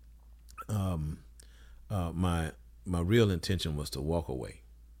 my real intention was to walk away.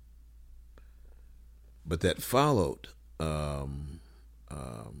 But that followed a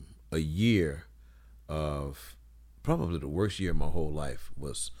year of probably the worst year of my whole life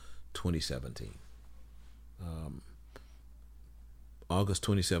was 2017. August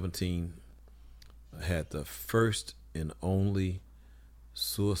 2017, had the first and only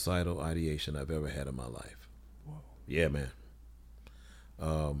suicidal ideation I've ever had in my life. Whoa. Yeah, man.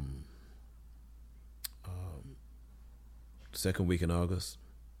 Second week in August,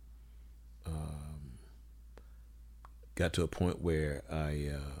 got to a point where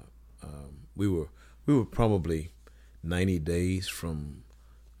we were probably 90 days from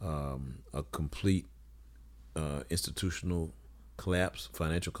a complete institutional collapse,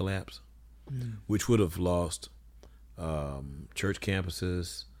 financial collapse, which would have lost church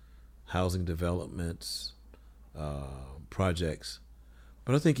campuses, housing developments, projects.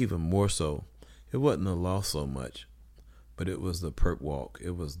 But I think even more so, it wasn't a loss so much, but it was the perp walk.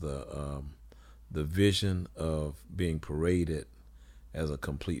 It was the vision of being paraded as a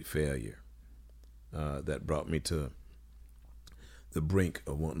complete failure that brought me to the brink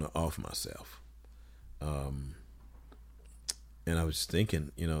of wanting to off myself. And I was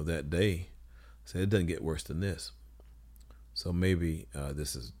thinking, that day, I said, it doesn't get worse than this. So maybe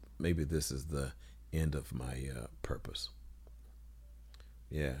this is the end of my purpose.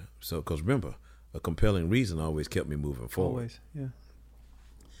 Yeah. So, because remember, a compelling reason always kept me moving forward. Always, yeah.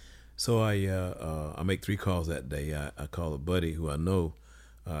 So I make 3 calls that day. I call a buddy who I know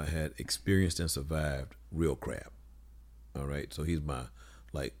had experienced and survived real crap. All right. So he's my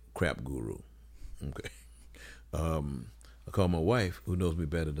crap guru. Okay. I call my wife, who knows me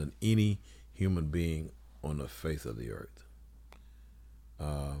better than any human being on the face of the earth,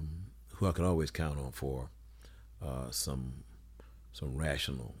 who I can always count on for some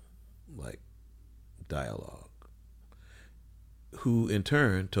rational dialogue, who in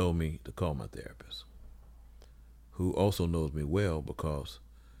turn told me to call my therapist, who also knows me well because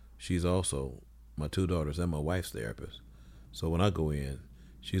she's also my 2 daughters and my wife's therapist. So when I go in,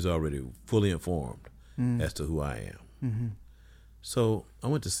 she's already fully informed as to who I am. Mm-hmm. So I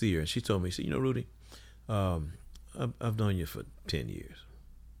went to see her, and she told me, she said, Rudy, I've known you for 10 years.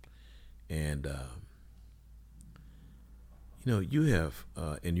 And, you have,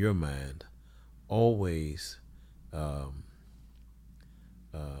 in your mind, always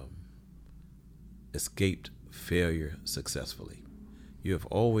escaped failure successfully. You have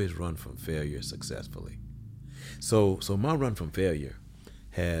always run from failure successfully. So my run from failure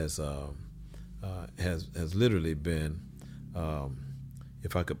has literally been,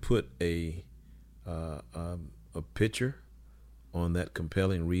 if I could put a picture on that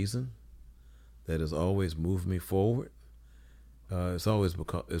compelling reason that has always moved me forward,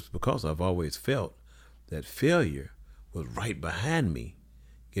 it's because I've always felt that failure was right behind me,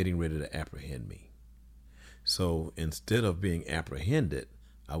 getting ready to apprehend me. So instead of being apprehended,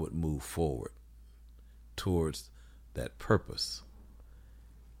 I would move forward towards that purpose.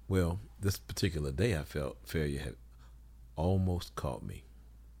 Well, this particular day, I felt failure had almost caught me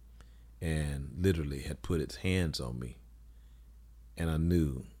and literally had put its hands on me. And I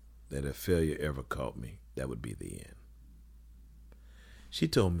knew that if failure ever caught me, that would be the end. She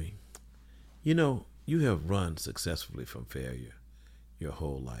told me, you have run successfully from failure your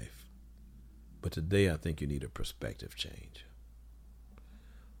whole life. But today I think you need a perspective change.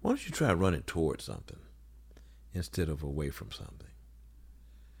 Why don't you try running towards something instead of away from something?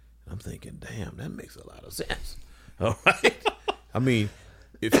 I'm thinking, damn, that makes a lot of sense. All right. I mean,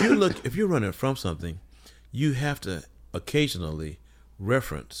 if you're running from something, you have to occasionally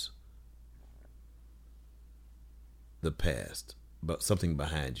reference the past, but something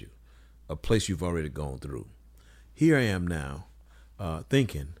behind you, a place you've already gone through. Here I am now,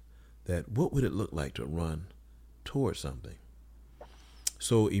 thinking that what would it look like to run towards something?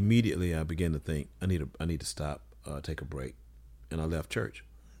 So immediately I began to think, I need to stop, take a break, and I left church.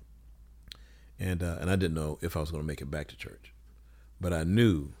 And I didn't know if I was going to make it back to church, but I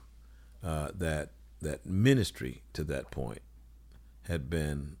knew that ministry to that point had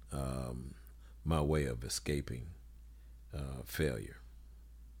been my way of escaping failure.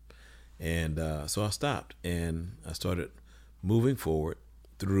 And so I stopped, and I started moving forward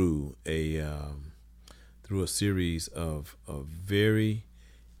through a series of very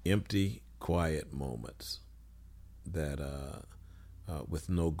empty, quiet moments that with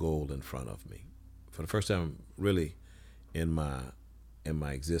no goal in front of me. For the first time, really, in my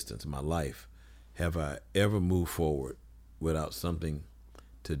existence, in my life, have I ever moved forward without something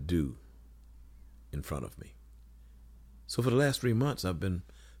to do in front of me. So for the last 3 months, I've been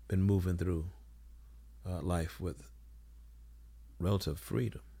moving through life with relative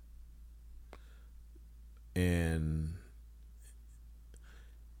freedom. And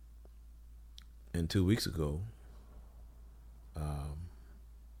 2 weeks ago,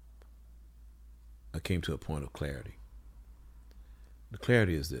 I came to a point of clarity. The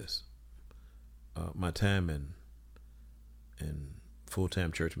clarity is this: my time in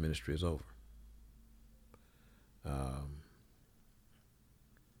full-time church ministry is over.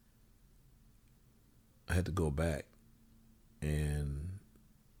 I had to go back and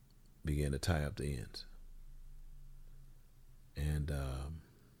begin to tie up the ends. And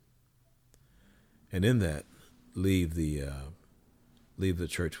in that, leave the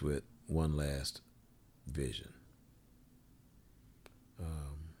church with one last vision.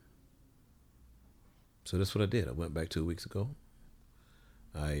 So that's what I did. I went back 2 weeks ago.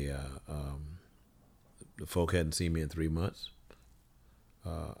 The folk hadn't seen me in 3 months.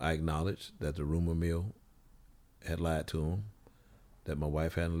 I acknowledged that the rumor mill had lied to them, that my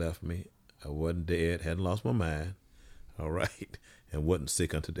wife hadn't left me, I wasn't dead, hadn't lost my mind, all right, and wasn't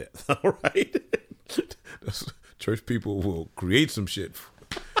sick unto death, all right. Church people will create some shit,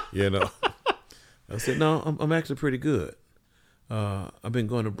 I said, no, I'm actually pretty good. I've been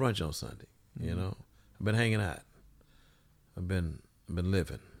going to brunch on Sunday, I've been hanging out. I've been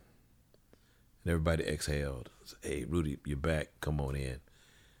living. And everybody exhaled. Said, hey, Rudy, you're back. Come on in.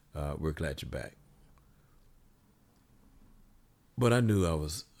 We're glad you're back. But I knew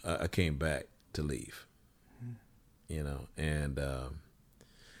I came back to leave, and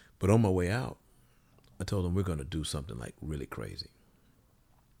but on my way out, I told them we're going to do something like really crazy.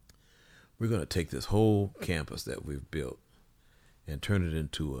 We're going to take this whole campus that we've built and turn it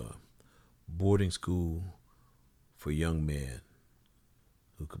into a boarding school for young men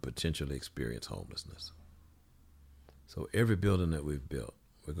who could potentially experience homelessness. So every building that we've built,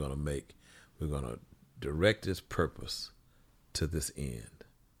 we're going to direct its purpose to this end.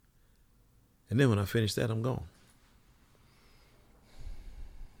 And then when I finish that, I'm gone.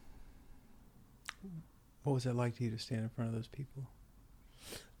 What was it like to you to stand in front of those people?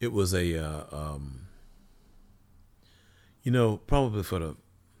 It was probably for the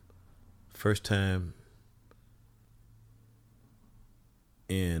first time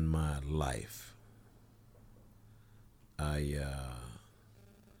in my life, I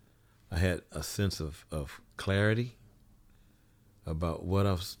had a sense of clarity about what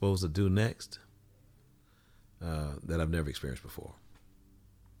I was supposed to do next that I've never experienced before.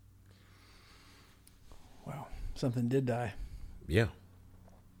 Wow, something did die. Yeah.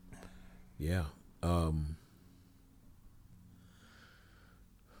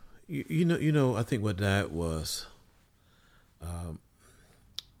 I think what died was,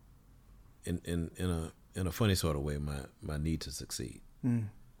 in a funny sort of way, my need to succeed.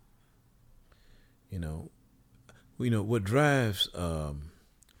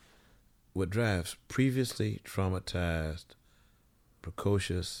 What drives previously traumatized,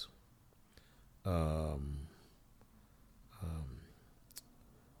 precocious,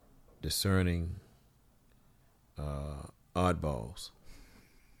 discerning oddballs,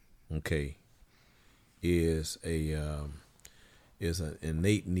 okay, is an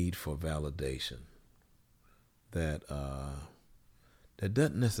innate need for validation that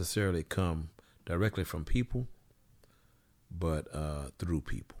doesn't necessarily come directly from people, but through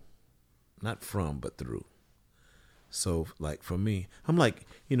people. Not from, but through. So, like, for me, I'm like,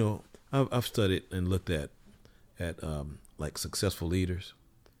 I've studied and looked at like successful leaders,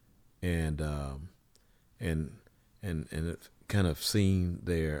 and kind of seen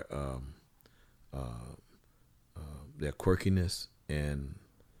their quirkiness and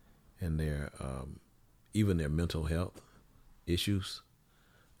their even their mental health issues,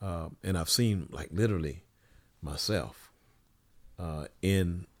 and I've seen, like, literally myself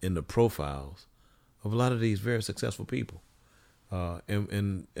in the profiles of a lot of these very successful people,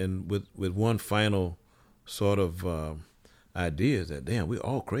 and with one final sort of idea is that, damn, we're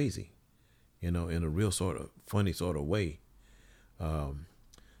all crazy, in a real sort of funny sort of way,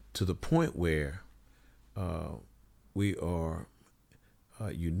 to the point where we are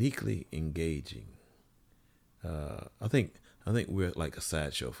uniquely engaging. I think we're like a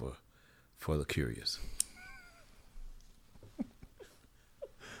sideshow for the curious.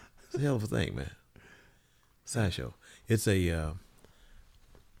 It's a hell of a thing, man. Sideshow. It's a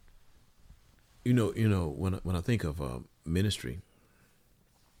when I think of ministry.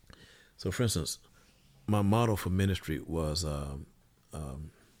 So, for instance, my motto for ministry was the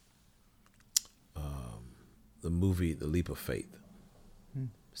movie The Leap of Faith.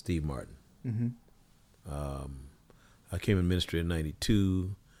 Steve Martin. Mm-hmm. I came in ministry in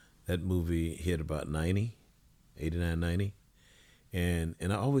 92. That movie hit about 90, 89, 90. And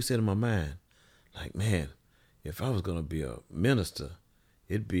I always said in my mind, like, man, if I was going to be a minister,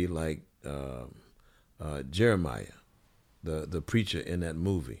 it'd be like Jeremiah, the preacher in that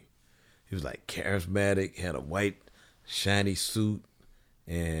movie. He was like charismatic, had a white shiny suit,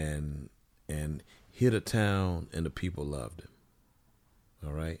 and and hit a town and the people loved him.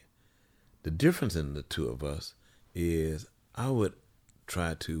 All right. The difference in the two of us is I would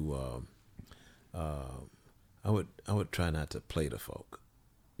try to I would try not to play the folk,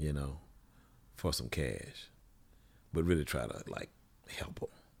 you know, for some cash, but really try to like help them.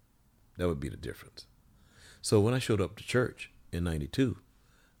 That would be the difference. So when I showed up to church in '92,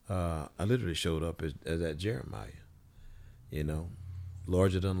 I literally showed up as that Jeremiah, you know,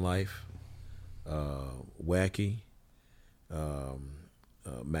 larger than life, wacky,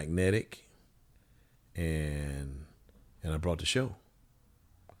 magnetic, and I brought the show.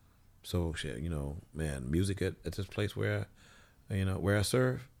 So, you know, man, music at this place where I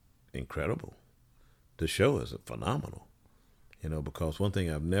serve, incredible. The show is phenomenal, you know, because one thing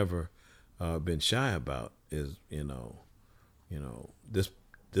I've never been shy about is, you know,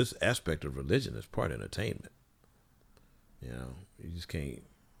 this aspect of religion is part entertainment. You know, you just can't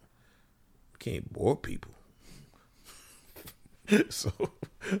bore people.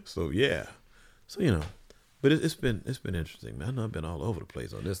 so yeah, so you know, but it's been interesting, man. I know I've been all over the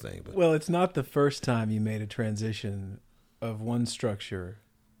place on this thing, but well, it's not the first time you made a transition of one structure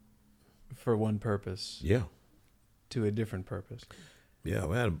for one purpose, yeah, to a different purpose. Yeah,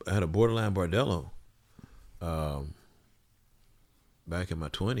 I had a borderline bordello. Back in my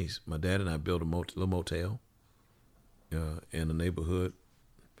 20s, my dad and I built a little motel in the neighborhood,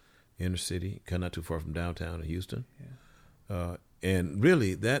 inner city, kind of not too far from downtown in Houston. Yeah. And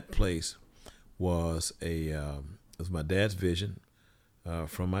really, that place was was my dad's vision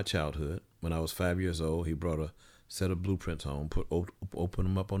from my childhood. When I was 5 years old, he brought a set of blueprints home, opened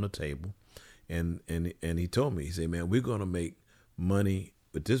them up on the table, and he told me, he said, "Man, we're gonna make money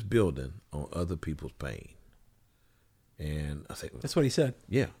with this building on other people's pain." And I said, "That's what he said."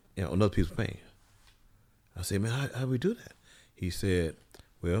 Yeah, on other people's pain. I said, "Man, how do we do that?" He said,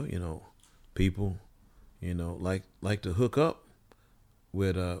 "Well, you know, people, you know, like to hook up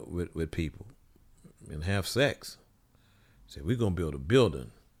with people and have sex. He said, we're gonna build a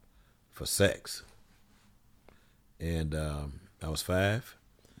building for sex." And I was 5.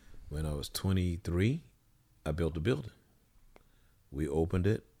 When I was 23, I built the building. We opened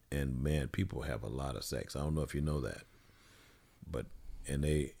it, and man, people have a lot of sex. I don't know if you know that, but and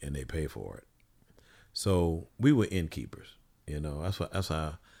they pay for it. So we were innkeepers. You know, that's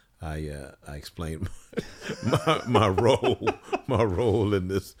how I explained my role in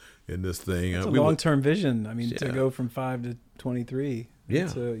this thing. It's a long-term vision. I mean, Yeah. to go from 5 to 23. Yeah.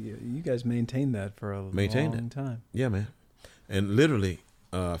 So you guys maintained that for a long time. Yeah, man. And literally,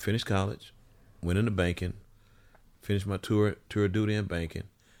 finished college, went into banking, finished my tour of duty in banking,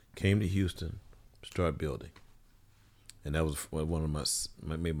 came to Houston, started building, and that was one of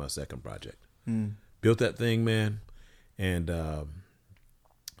maybe my second project. Built that thing, man, and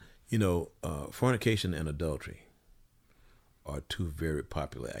you know, fornication and adultery are two very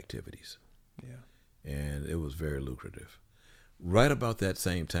popular activities. Yeah. And it was very lucrative. Right about that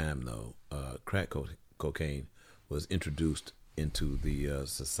same time, though, crack cocaine was introduced into the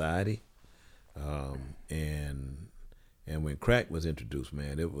society, and when crack was introduced,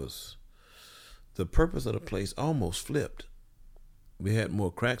 man, it was the purpose of the place almost flipped. We had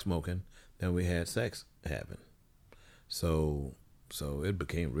more crack smoking than we had sex having, so it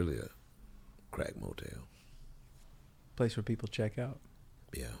became really a crack motel. Place where people check out.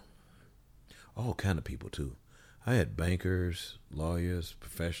 Yeah, all kind of people too. I had bankers, lawyers,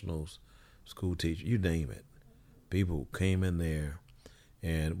 professionals, school teachers, you name it. People came in there,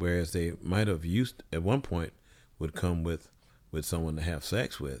 and whereas they might have used at one point would come with someone to have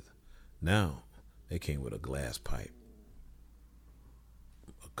sex with, now they came with a glass pipe,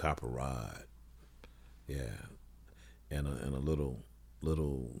 a copper rod, yeah, and a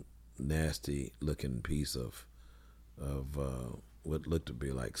little nasty looking piece of what looked to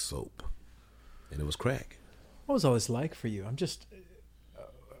be like soap, and it was crack. What was all this like for you? I'm just,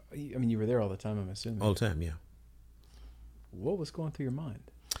 I mean, you were there all the time, I'm assuming. All the time, yeah. What was going through your mind?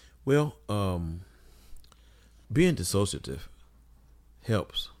 Well, being dissociative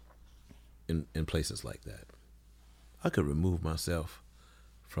helps in places like that. I could remove myself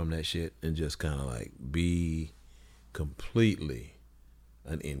from that shit and just kind of like be completely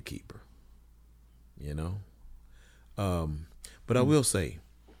an innkeeper, you know? But I will say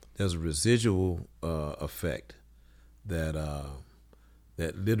there's a residual effect that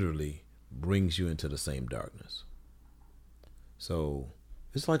literally brings you into the same darkness. So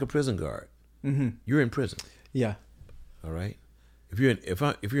it's like a prison guard. Mm-hmm. You're in prison. Yeah. All right. If you're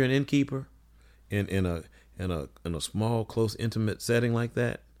an innkeeper in a small, close, intimate setting like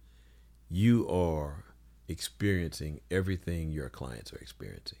that, you are experiencing everything your clients are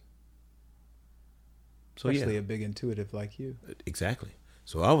experiencing. So Especially a big intuitive like you. exactly.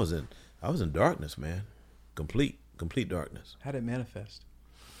 So I was in darkness, man, complete darkness. How did it manifest?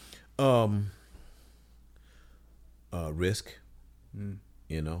 Risk.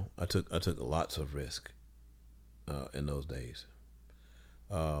 You know, I took lots of risk in those days.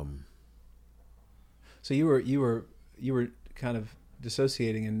 So you were kind of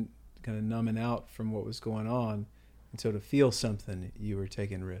dissociating and kind of numbing out from what was going on, and so to feel something, you were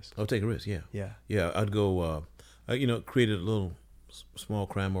taking risks. I was taking risks. Yeah. Yeah. I'd go. Created a little small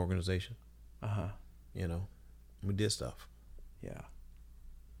crime organization. You know, we did stuff. Yeah.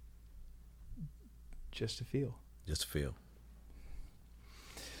 Just to feel. Just to feel.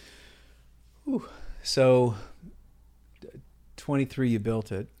 Whew. So, 23, you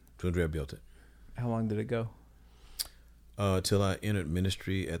built it. 23, I built it. How long did it go? Till I entered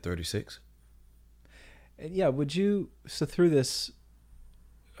ministry at 36. And yeah, so through this,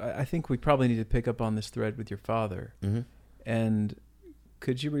 I think we probably need to pick up on this thread with your father. Mm-hmm. And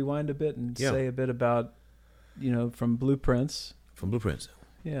could you rewind a bit and Yeah. say a bit about, from Blueprints? From Blueprints.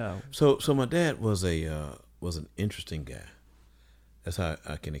 Yeah. So my dad was an interesting guy. That's how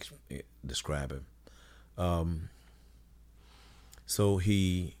I can describe him.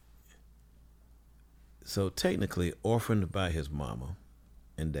 So technically orphaned by his mama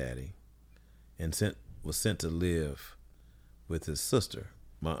and daddy, and was sent to live with his sister,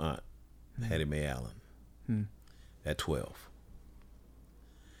 my aunt, Hattie Mae Allen, at 12.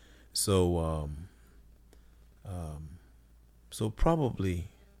 So probably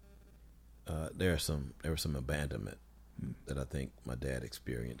there was some abandonment that I think my dad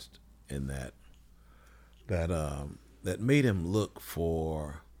experienced in that made him look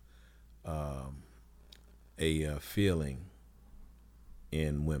for a feeling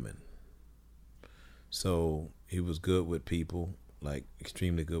in women. So he was good with people, like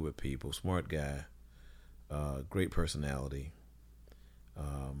extremely good with people, smart guy, great personality,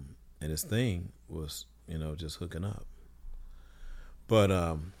 and his thing was just hooking up. But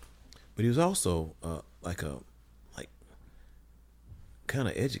he was also kind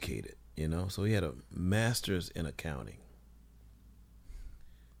of educated, so he had a master's in accounting.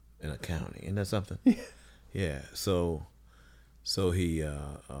 Isn't that something? Yeah. So he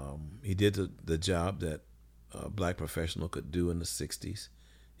did the job that a black professional could do in the 60s.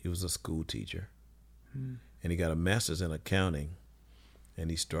 He was a school teacher, and he got a master's in accounting, and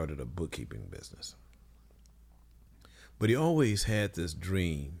he started a bookkeeping business. But he always had this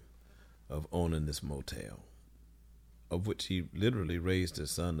dream of owning this motel, of which he literally raised his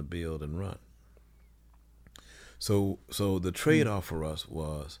son to build and run. So the trade-off for us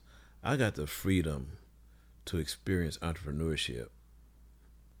was I got the freedom to experience entrepreneurship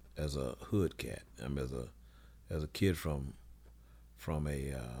as a hood cat. As a kid from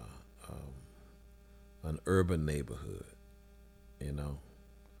an urban neighborhood,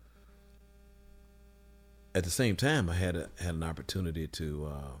 At the same time, I had an opportunity to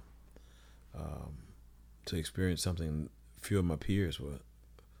experience something few of my peers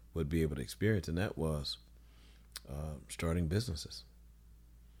would be able to experience, and that was starting businesses.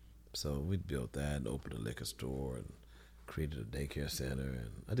 So we built that and opened a liquor store and created a daycare center,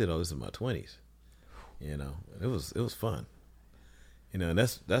 and I did all this in my 20s. It was fun. And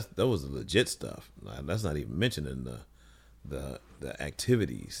that was the legit stuff. That's not even mentioning the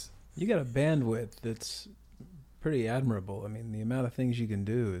activities. You got a bandwidth that's pretty admirable. I mean, the amount of things you can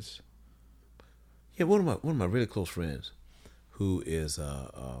do is. Yeah, one of my really close friends, who is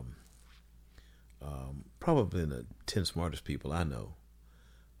probably in the 10 smartest people I know,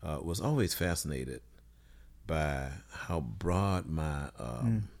 was always fascinated by how broad my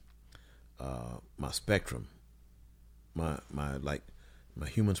my spectrum, my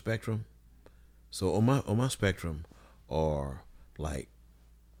human spectrum. So on my spectrum are like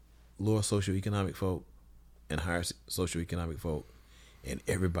lower socioeconomic folk and higher socioeconomic folk and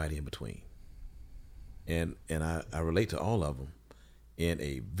everybody in between. And I relate to all of them in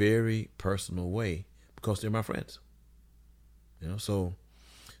a very personal way because they're my friends. So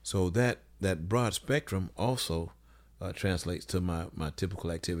that broad spectrum also translates to my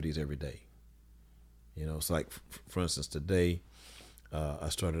typical activities every day. It's like, for instance, today I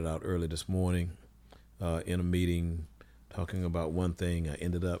started out early this morning in a meeting talking about one thing. I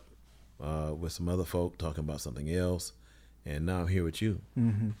ended up with some other folk talking about something else, and now I'm here with you,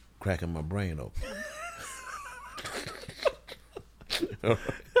 cracking my brain open. Yeah.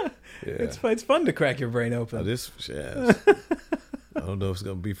 It's fun to crack your brain open. I don't know if it's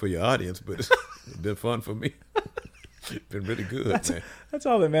gonna be for your audience, but it's been fun for me. It's been really good, man. That's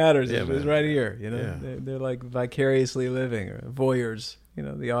all that matters. Yeah, is man. right here. Yeah. They're like vicariously living or voyeurs.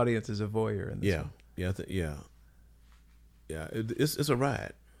 The audience is a voyeur. In this Yeah, one. Yeah, yeah. It's a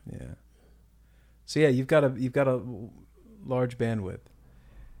ride. Yeah. So yeah, you've got a large bandwidth.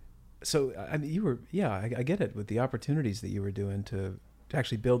 So I mean, you were I get it with the opportunities that you were doing to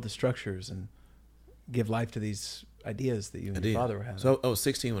actually build the structures and give life to these ideas that you and your father were having. So I was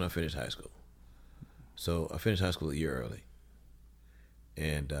 16 when I finished high school. So I finished high school a year early,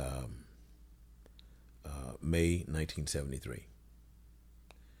 and May 1973,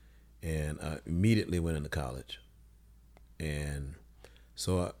 and I immediately went into college, and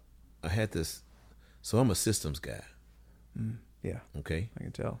so I had this. So I'm a systems guy. Yeah. Okay. I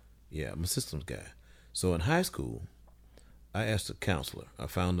can tell. Yeah, I'm a systems guy. So in high school, I asked a counselor. I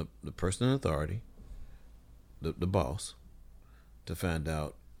found the person in authority, the boss, to find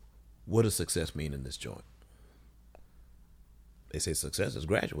out what does success mean in this joint. They say success is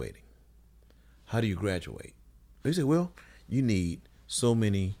graduating. How do you graduate? They say, well, you need so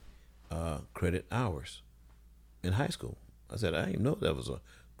many credit hours in high school. I said, I didn't know that was a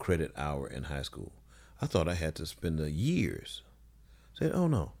credit hour in high school. I thought I had to spend the years. I said, oh,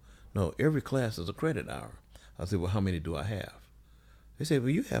 no, every class is a credit hour. I said, well, how many do I have? They said,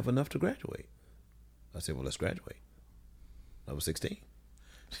 well, you have enough to graduate. I said, well, let's graduate. I was 16.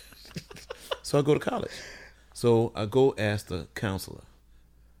 So I go to college. So I go ask the counselor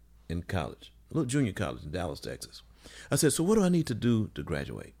in college, a little junior college in Dallas, Texas. I said, so what do I need to do to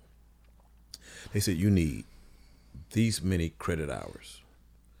graduate? They said, you need these many credit hours.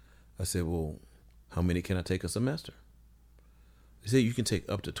 I said, well, how many can I take a semester? They said, you can take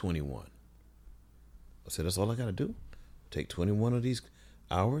up to 21. I said, that's all I got to do? Take 21 of these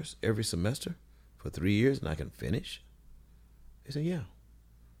hours every semester for 3 years and I can finish? They said, yeah.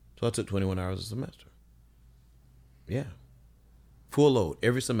 So I took 21 hours a semester. Yeah. Full load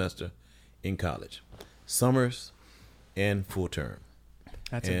every semester in college. Summers and full term.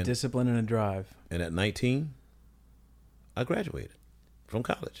 That's a discipline and a drive. And at 19, I graduated from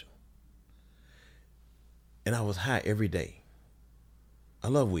college. And I was high every day. I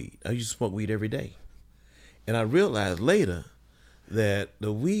love weed. I used to smoke weed every day. And I realized later that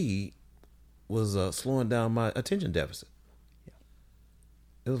the weed was slowing down my attention deficit. Yeah.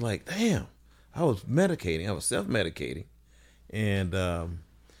 It was like, damn, I was medicating. I was self-medicating. And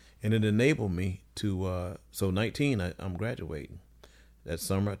it enabled me to, so 19, I'm graduating. That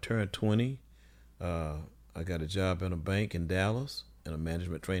summer I turned 20. I got a job in a bank in Dallas in a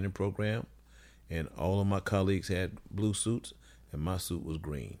management training program. And all of my colleagues had blue suits, and my suit was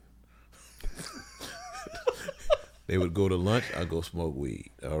green. They would go to lunch, I'd go smoke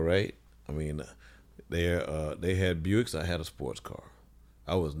weed, all right? I mean, they had Buicks, I had a sports car.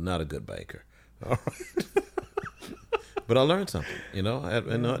 I was not a good banker, all right? But I learned something, you know? I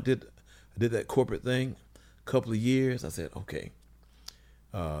did that corporate thing a couple of years. I said, okay,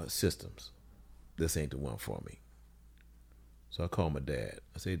 systems, this ain't the one for me. So I called my dad.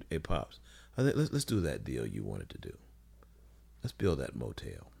 I said, hey, Pops, I said, let's do that deal you wanted to do. Let's build that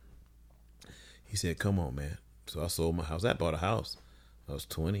motel. He said, come on, man. So I sold my house. I bought a house. I was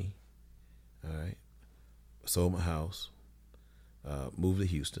 20. All right. Sold my house, moved to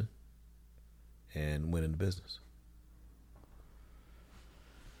Houston, and went into business.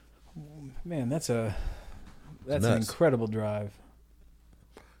 Man, that's an incredible drive.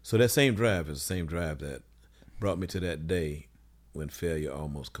 So that same drive is the same drive that brought me to that day when failure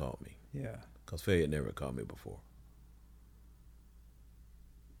almost caught me. Yeah. Because failure never caught me before.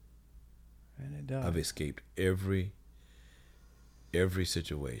 And it does. I've escaped every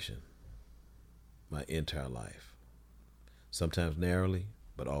situation my entire life. Sometimes narrowly,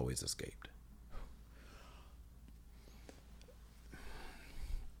 but always escaped.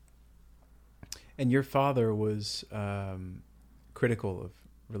 And your father was critical of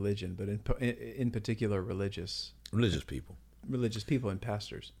religion, but in particular religious people. Religious people and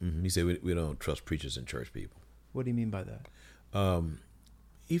pastors. Mm-hmm. He said we don't trust preachers and church people. What do you mean by that?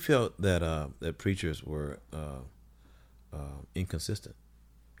 He felt that that preachers were inconsistent.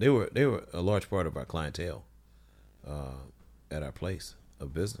 They were a large part of our clientele at our place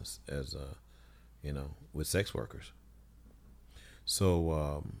of business, as with sex workers.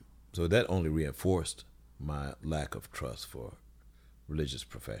 So that only reinforced my lack of trust for religious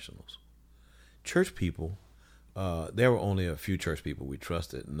professionals. Church people, there were only a few church people we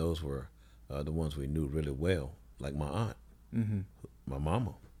trusted, and those were the ones we knew really well, like my aunt, my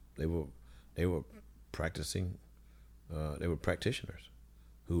mama. They were practicing. They were practitioners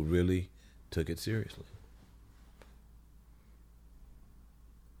who really took it seriously.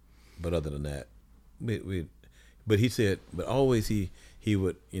 But other than that, but he said, but always he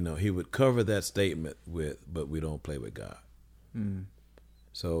would cover that statement with, but we don't play with God.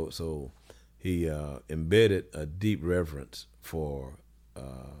 So he embedded a deep reverence for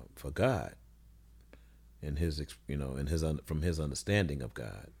God and from his understanding of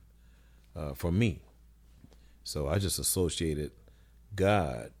God for me. So I just associated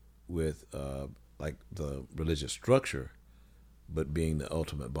God with like the religious structure, but being the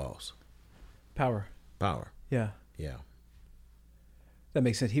ultimate boss. Power. Yeah. Yeah. That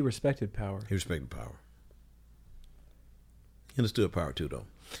makes sense. He respected power. He respected power. He understood power too, though.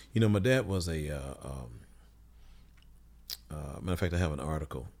 You know, my dad was a matter of fact, I have an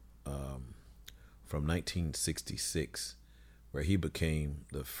article from 1966 where he became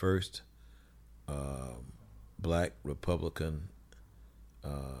the first black Republican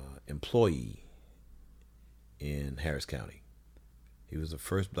employee in Harris County. He was the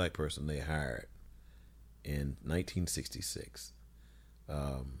first black person they hired in 1966.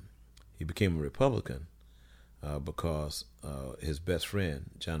 He became a Republican because his best friend,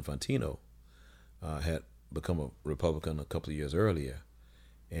 John Fontino, had become a Republican a couple of years earlier.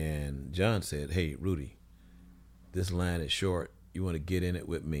 And John said, "Hey, Rudy, this line is short. You want to get in it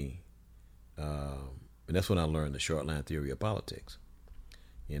with me?" And that's when I learned the short line theory of politics.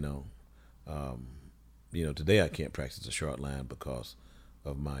 Today I can't practice a short line because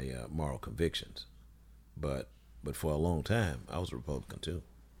of my moral convictions. But for a long time, I was a Republican too.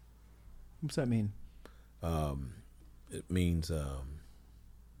 What's that mean? It means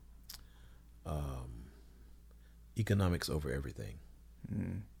economics over everything.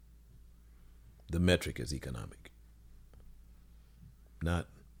 Mm. The metric is economic, not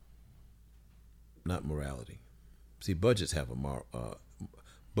morality. See, budgets have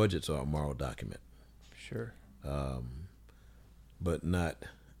budgets are a moral document. Sure. But not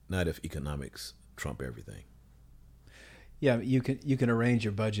if economics trump everything. Yeah, you can arrange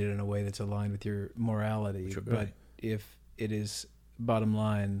your budget in a way that's aligned with your morality, Right. but if it is bottom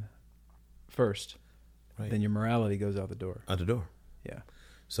line first, Right. then your morality goes out the door. Out the door. Yeah.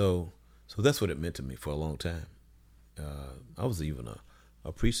 So that's what it meant to me for a long time. I was even a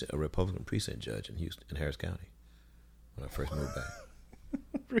Republican precinct judge in Harris County when I first moved back.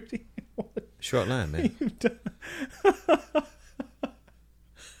 Rudy, what Short line, man. you've done.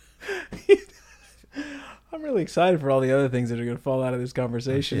 I'm really excited for all the other things that are going to fall out of this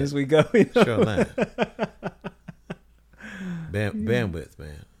conversation as we go. Short line. Bandwidth,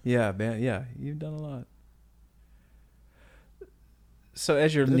 man. Yeah, you've done a lot. So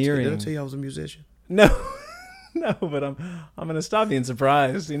as you're Did nearing, I tell you I was a musician? no, but I'm going to stop being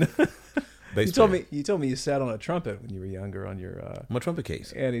surprised. Bass You told player. me you sat on a trumpet when you were younger on your My trumpet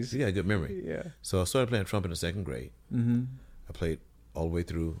case. Annie's. You got a good memory. Yeah. So I started playing trumpet in the second grade. Mm-hmm. I played all the way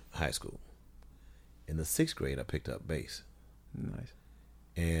through high school. In the sixth grade, I picked up bass. Nice.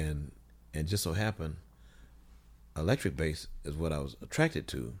 And just so happened, electric bass is what I was attracted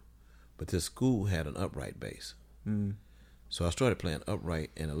to, but this school had an upright bass. Mm. So I started playing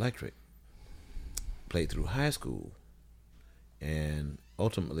upright and electric, played through high school, and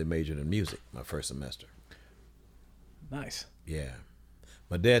ultimately majored in music my first semester. Nice. Yeah.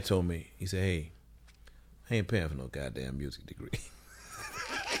 My dad told me, he said, "Hey, I ain't paying for no goddamn music degree."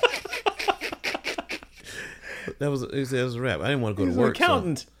 He said it was a rap. I didn't want to go He's to work. an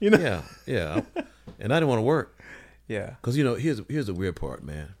accountant, So, Yeah. Yeah. And I didn't want to work. Yeah. Because, here's the weird part,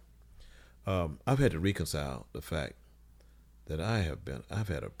 man. I've had to reconcile the fact that I've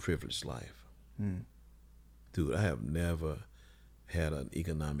had a privileged life. Mm. Dude, I have never had an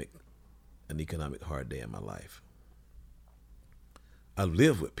economic hard day in my life. I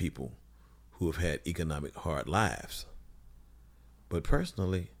live with people who have had economic hard lives. But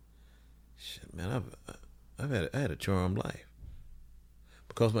personally, shit, man, I had a charmed life.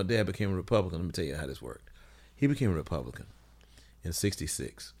 Because my dad became a Republican, let me tell you how this worked. He became a Republican in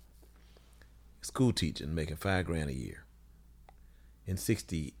 '66. School teaching, making $5,000 a year. In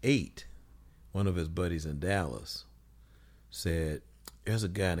 '68, one of his buddies in Dallas said, "There's a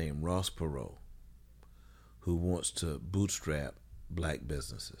guy named Ross Perot who wants to bootstrap black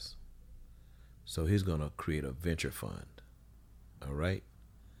businesses. So he's going to create a venture fund." All right?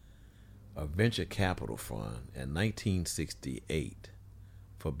 A venture capital fund in 1968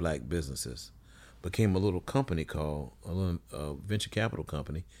 for black businesses became a little company called, a venture capital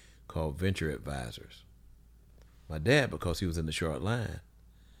company called Venture Advisors. My dad, because he was in the short line,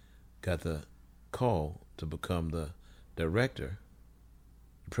 got the call to become the director,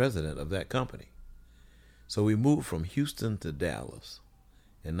 president of that company. So we moved from Houston to Dallas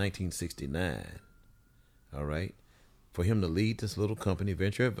in 1969, all right, for him to lead this little company,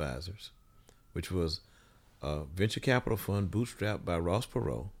 Venture Advisors, which was a venture capital fund bootstrapped by Ross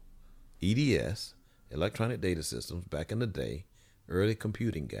Perot, EDS, Electronic Data Systems, back in the day, early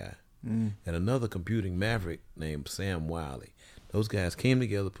computing guy. Mm. and another computing maverick named Sam Wiley. Those guys came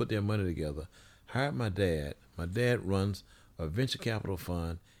together, put their money together, hired my dad. My dad runs a venture capital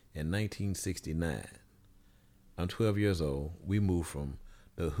fund in 1969. I'm 12 years old. We moved from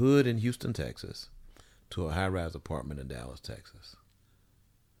the hood in Houston, Texas, to a high-rise apartment in Dallas, Texas.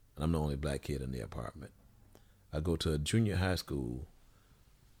 And I'm the only black kid in the apartment. I go to a junior high school,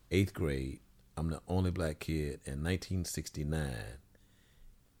 8th grade. I'm the only black kid in 1969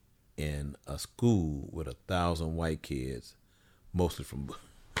 in a school with 1,000 white kids, mostly from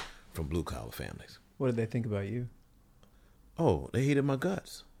blue-collar families. What did they think about you? Oh, they hated my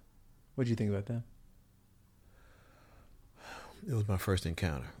guts. What did you think about them? It was my first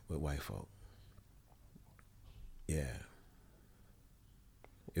encounter with white folk. Yeah.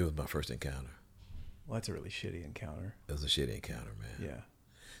 It was my first encounter. Well, that's a really shitty encounter. It was a shitty encounter, man. Yeah.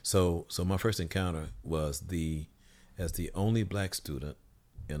 So my first encounter was as the only black student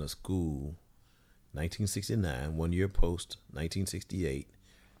in a school, 1969, 1 year post 1968.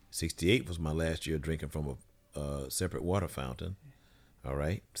 68 was my last year drinking from a separate water fountain. All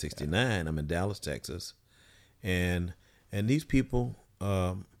right. 69, I'm in Dallas, Texas. And these people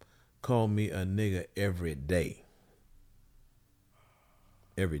call me a nigga every day.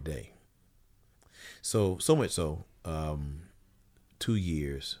 Every day. So much so, 2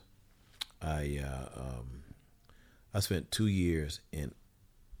 years, I spent 2 years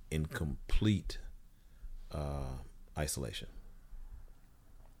in complete isolation.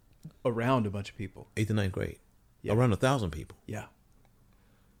 Around a bunch of people. 8th and 9th grade. Yeah. Around 1,000 people. Yeah.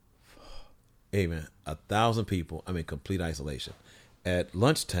 Hey man, 1,000 people. I'm in complete isolation. At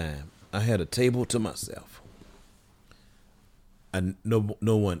lunchtime, I had a table to myself.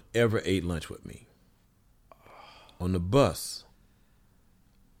 No one ever ate lunch with me. On the bus,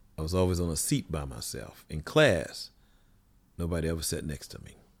 I was always on a seat by myself. In class, nobody ever sat next to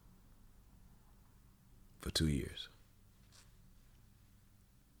me. For 2 years.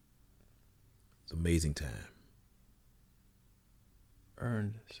 It's an amazing time.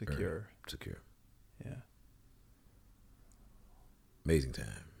 Earned, secure. Secure. Yeah. Amazing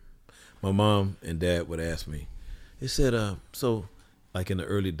time. My mom and dad would ask me, they said, so, like in the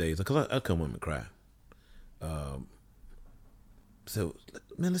early days, because I'd come home and cry. So,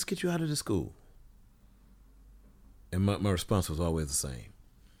 man, let's get you out of the school. And my response was always the same.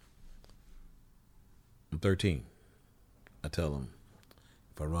 I'm 13. I tell them,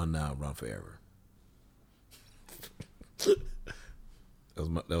 if I run now, I run forever.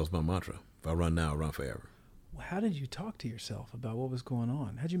 That was my mantra. If I run now, I run forever. Well, how did you talk to yourself about what was going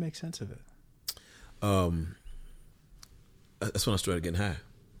on? How'd you make sense of it? That's when I started getting high.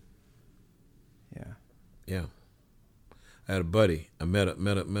 Yeah. Yeah. I had a buddy. I met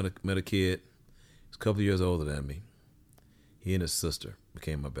a kid. He's a couple of years older than me. He and his sister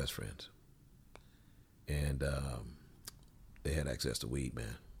became my best friends. And they had access to weed,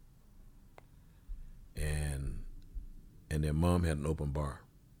 man. And their mom had an open bar.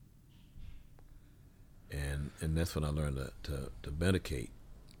 And that's when I learned to medicate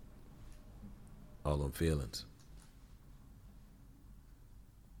all them feelings.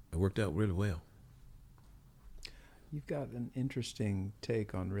 It worked out really well. You've got an interesting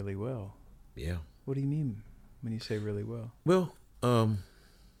take on really well. Yeah. What do you mean when you say really well? Well,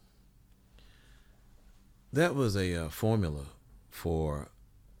 that was a formula for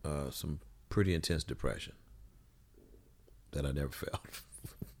some pretty intense depression that I never felt.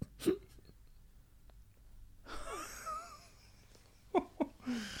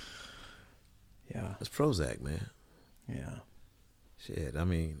 Yeah. It's Prozac, man. Yeah. Shit, I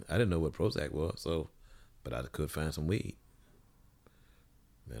mean, I didn't know what Prozac was, but I could find some weed.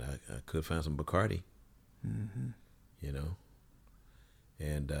 Man, I could find some Bacardi. Mm-hmm. You know,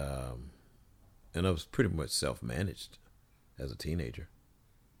 and I was pretty much self-managed as a teenager.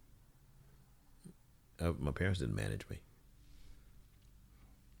 My parents didn't manage me.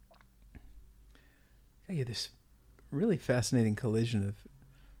 I get this really fascinating collision of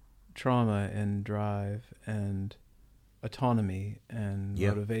trauma and drive and autonomy and Yeah.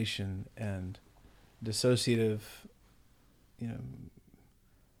 motivation and dissociative,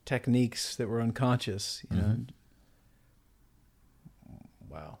 techniques that were unconscious, Mm-hmm.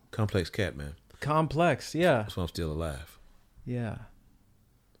 Wow. Complex cat, man. Complex, yeah. That's why I'm still alive. Yeah.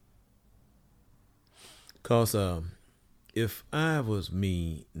 Cause if I was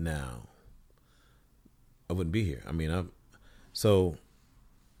me now, I wouldn't be here. I mean, so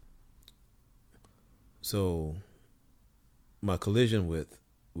my collision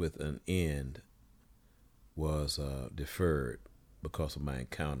with an end was deferred because of my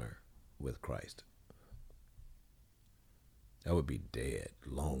encounter with Christ. I would be dead,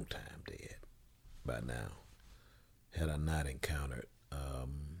 long time dead by now, had I not encountered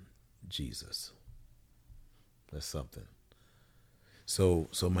Jesus. That's something. So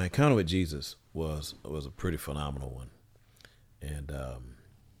my encounter with Jesus was a pretty phenomenal one, and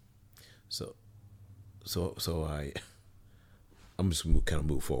so I'm just kind of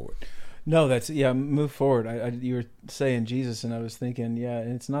move forward. No, move forward. You were saying Jesus, and I was thinking,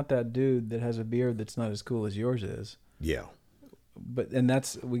 and it's not that dude that has a beard that's not as cool as yours is. Yeah. But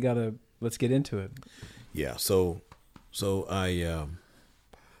let's get into it. Yeah. So I've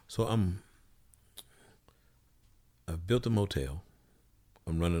built a motel.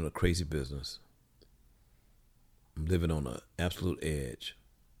 I'm running a crazy business. I'm living on an absolute edge.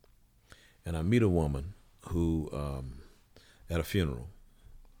 And I meet a woman who, at a funeral,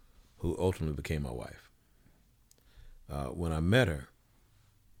 who ultimately became my wife. When I met her,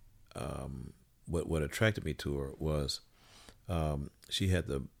 what attracted me to her was she had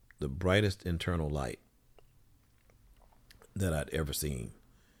the brightest internal light that I'd ever seen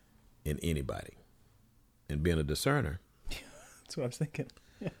in anybody. And being a discerner. That's what I was thinking.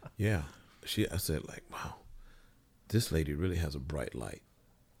 Yeah. I said, like, wow, this lady really has a bright light.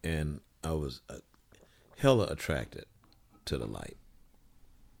 And I was hella attracted to the light.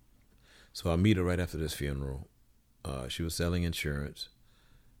 So I meet her right after this funeral. She was selling insurance.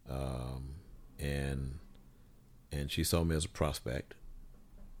 And she saw me as a prospect,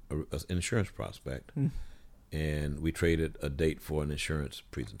 an insurance prospect. Mm. And we traded a date for an insurance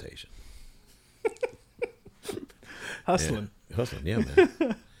presentation. Hustling, yeah,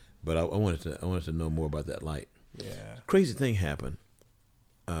 man. But I wanted to know more about that light. Yeah. Crazy thing happened.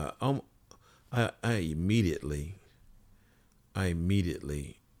 I immediately.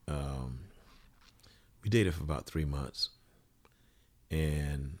 We dated for about 3 months,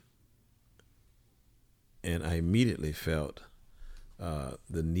 and I immediately felt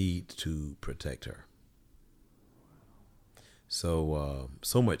the need to protect her. So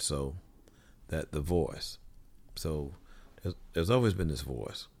much so that the voice. So there's always been this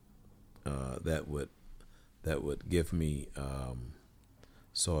voice that would give me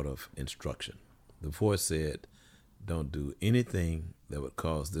sort of instruction. The voice said, "Don't do anything that would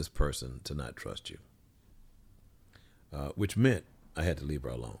cause this person to not trust you," which meant I had to leave her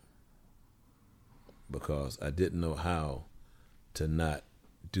alone because I didn't know how to not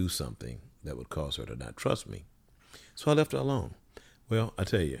do something that would cause her to not trust me. So I left her alone. Well, I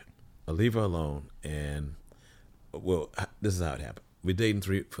tell you, I leave her alone, and this is how it happened. We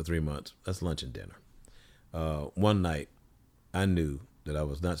dated for 3 months. That's lunch and dinner. One night, I knew that I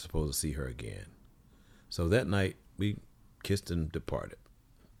was not supposed to see her again. So that night, we kissed and departed.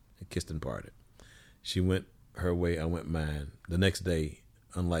 She went her way, I went mine. The next day,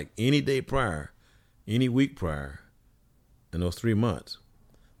 unlike any day prior, any week prior, in those 3 months,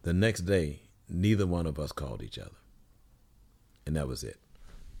 the next day, neither one of us called each other. And that was it.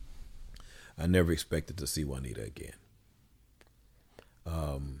 I never expected to see Juanita again.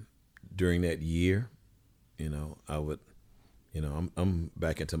 During that year, I'm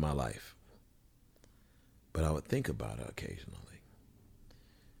back into my life. But I would think about her occasionally.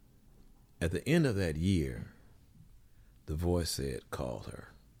 At the end of that year, the voice said, call her.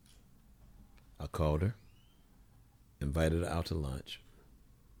 I called her, invited her out to lunch.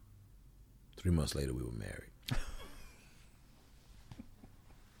 3 months later, we were married.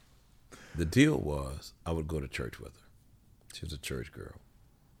 The deal was I would go to church with her. She was a church girl.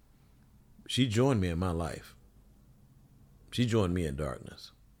 She joined me in my life. She joined me in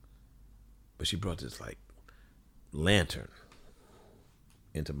darkness. But she brought this like lantern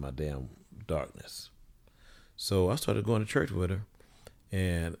into my damn darkness. So I started going to church with her,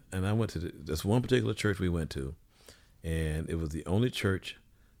 and I went to this one particular church we went to, and it was the only church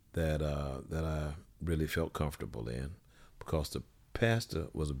that I really felt comfortable in because the pastor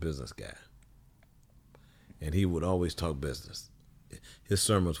was a business guy, and he would always talk business. His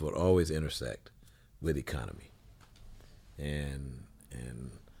sermons would always intersect with economy and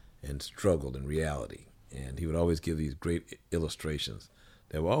struggle and reality, and he would always give these great illustrations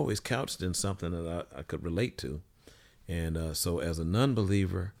that were always couched in something that I could relate to. And so as a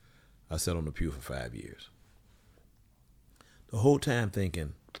non-believer, I sat on the pew for 5 years. The whole time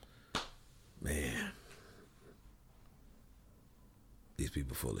thinking, man, these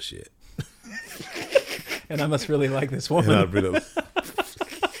people full of shit. And I must really like this woman.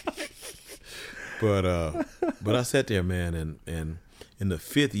 But I sat there, man, and in the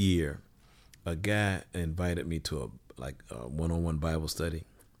 5th year, a guy invited me to a one-on-one Bible study.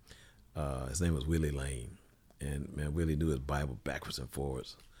 His name was Willie Lane, and man, Willie knew his Bible backwards and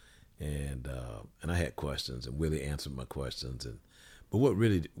forwards, and I had questions, and Willie answered my questions. But what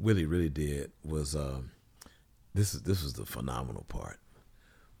Willie really did was this was the phenomenal part.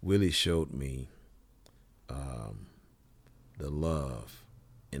 Willie showed me the love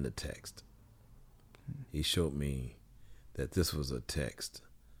in the text. He showed me that this was a text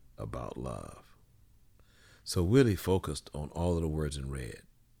about love. So Willie focused on all of the words in red.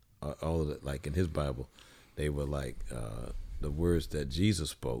 All of it, like in his Bible, they were like the words that Jesus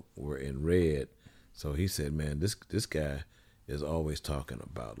spoke were in red. So he said, man, this guy is always talking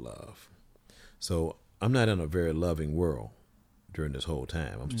about love. So I'm not in a very loving world during this whole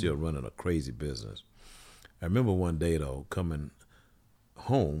time. I'm still running a crazy business. I remember one day, though, coming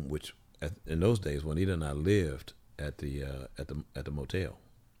home, which in those days, Juanita and I lived at the motel.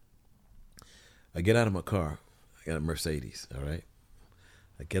 I get out of my car. I got a Mercedes, all right?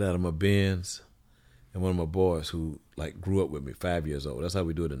 I get out of my Benz, and one of my boys who like grew up with me, 5 years old. That's how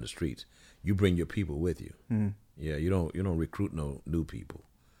we do it in the streets. You bring your people with you. Yeah, you don't recruit no new people.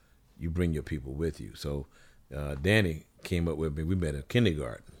 You bring your people with you. So Danny came up with me. We met in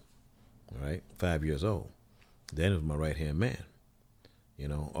kindergarten, all right? 5 years old. Danny was my right-hand man. You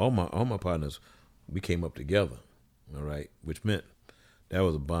know, all my partners, we came up together, all right? Which meant that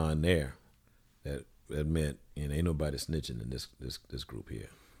was a bond there that meant, you know, ain't nobody snitching in this group here,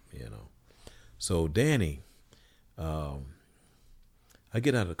 you know. So Danny, I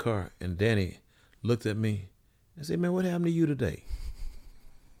get out of the car, and Danny looked at me and said, man, what happened to you today?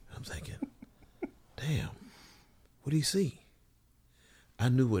 I'm thinking, damn, what do you see? I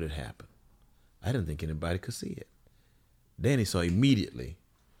knew what had happened. I didn't think anybody could see it. Danny saw immediately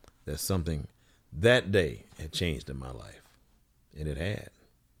that something that day had changed in my life, and it had.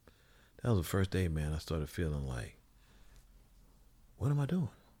 That was the first day, man, I started feeling like, what am I doing?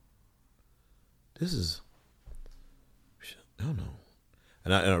 This is, I don't know.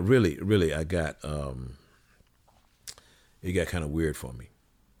 And I really, I got, it got kind of weird for me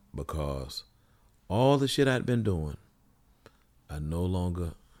because all the shit I'd been doing, I no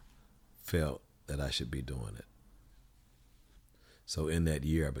longer felt that I should be doing it. So in that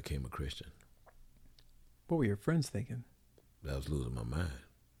year, I became a Christian. What were your friends thinking? I was losing my mind.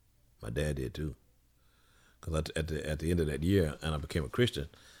 My dad did too. Because at the end of that year, and I became a Christian,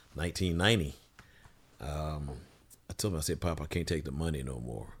 1990, I told him, I said, Pop, I can't take the money no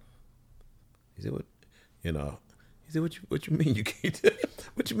more. He said, what? You know, he said, what you mean you can't?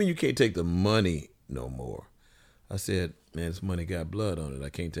 What you mean you can't take the money no more? I said, man, this money got blood on it. I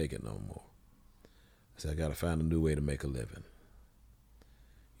can't take it no more. I said, I got to find a new way to make a living.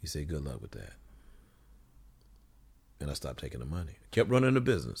 He said, good luck with that. And I stopped taking the money. Kept running the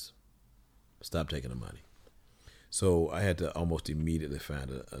business. Stopped taking the money. So I had to almost immediately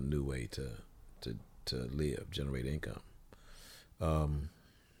find a new way to live, generate income.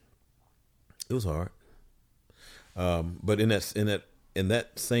 It was hard. But in that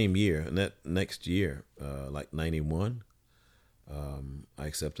same year, in that next year, like 91, I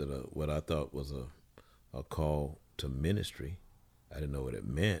accepted what I thought was a call to ministry. I didn't know what it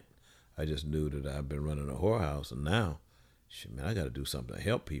meant. I just knew that I've been running a whorehouse, and now, shit, man, I got to do something to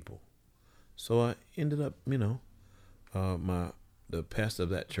help people. So I ended up, you know, the pastor of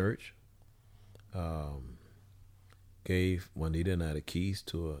that church gave Juanita and I the keys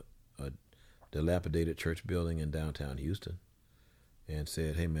to a dilapidated church building in downtown Houston, and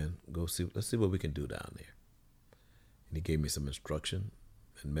said, "Hey, man, let's see what we can do down there." And he gave me some instruction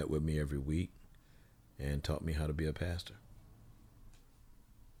and met with me every week and taught me how to be a pastor.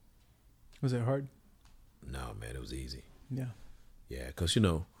 Was it hard? No, man, it was easy. Yeah. Yeah, because, you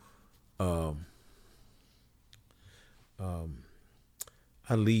know,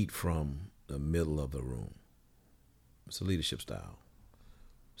 I lead from the middle of the room. It's a leadership style.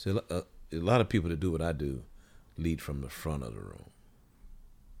 So a lot of people that do what I do lead from the front of the room.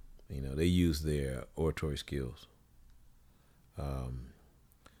 You know, they use their oratory skills to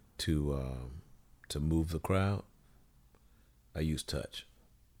move the crowd. I use touch.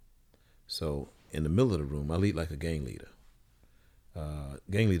 So in the middle of the room, I lead like a gang leader.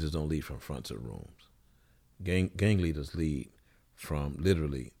 Gang leaders don't lead from fronts of rooms. Gang leaders lead from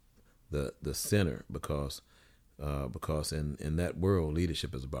literally the center because in that world,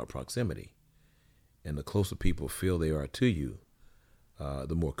 leadership is about proximity. And the closer people feel they are to you,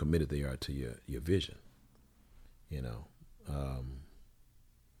 the more committed they are to your vision. You know,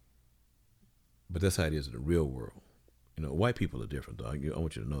 but that's how it is in the real world. You know, white people are different, dog. I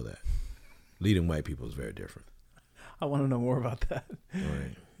want you to know that. Leading white people is very different. I want to know more about that.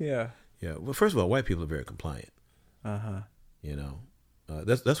 Right. Yeah. Yeah. Well, first of all, white people are very compliant. Uh-huh. You know,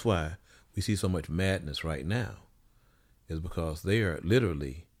 that's why we see so much madness right now, is because they are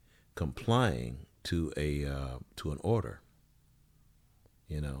literally complying to an order.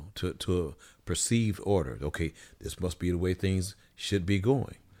 To a perceived order. Okay, this must be the way things should be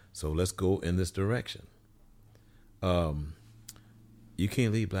going. So let's go in this direction. You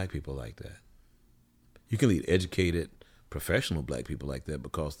can't lead black people like that. You can lead educated, professional black people like that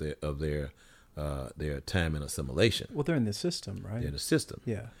because of their time in assimilation. Well, they're in the system, right? They're in the system.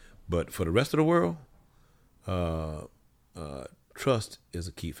 Yeah. But for the rest of the world, trust is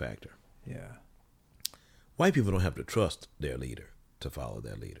a key factor. Yeah. White people don't have to trust their leader to follow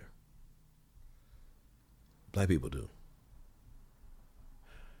their leader. Black people do.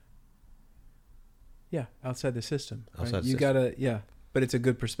 Yeah, outside the system. Right? Outside the you system. gotta, yeah. But it's a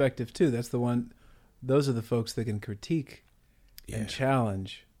good perspective too. That's the one. Those are the folks that can critique and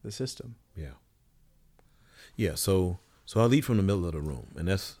challenge the system. Yeah. Yeah. So I lead from the middle of the room, and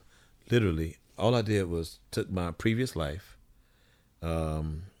that's literally all I did was took my previous life,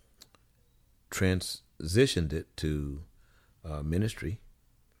 transitioned it to ministry,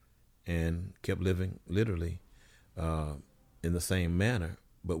 and kept living literally in the same manner,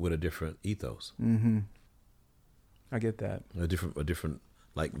 but with a different ethos. Mm-hmm. I get that. A different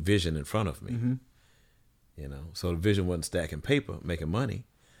like vision in front of me. Mm-hmm. So the vision wasn't stacking paper, making money.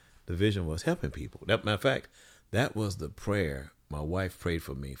 The vision was helping people. Matter of fact, that was the prayer my wife prayed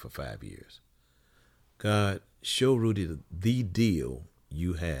for me for 5 years. God, show Rudy the deal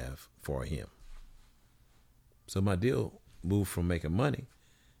you have for him. So my deal moved from making money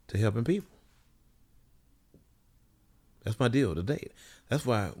to helping people. That's my deal today. That's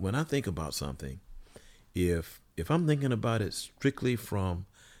why when I think about something, if I'm thinking about it strictly from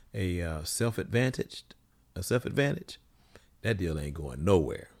a self-advantage, that deal ain't going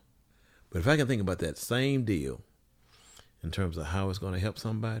nowhere. But if I can think about that same deal in terms of how it's going to help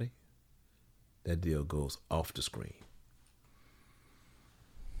somebody, that deal goes off the screen.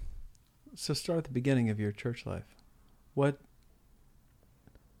 So start at the beginning of your church life.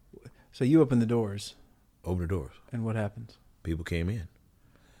 So you open the doors. Open the doors. And what happens? People came in.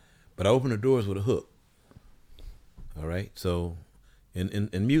 But I opened the doors with a hook. All right? So in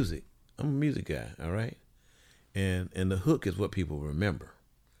music, I'm a music guy, all right? And the hook is what people remember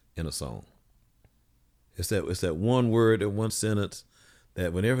in a song. It's that one word, that one sentence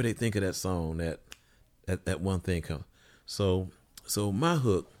that whenever they think of that song, that one thing comes. So my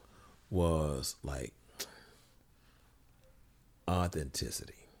hook was like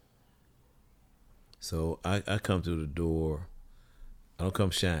authenticity. So I come through the door. I don't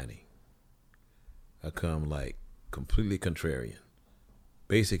come shiny. I come like completely contrarian,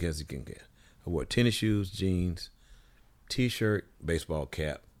 basic as you can get. I wore tennis shoes, jeans, T-shirt, baseball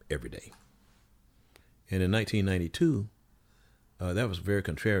cap every day. And in 1992, that was very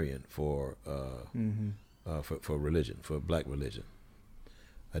contrarian for religion, for black religion.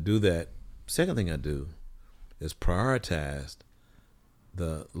 I do that. Second thing I do is prioritize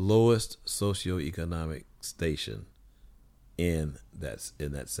the lowest socioeconomic station in that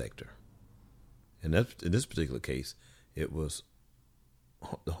sector. And that's, in this particular case, it was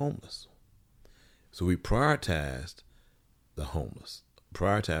the homeless. So we prioritized the homeless,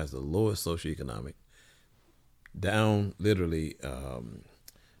 prioritized the lowest socioeconomic, down literally,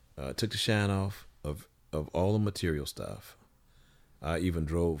 took the shine off of all the material stuff. I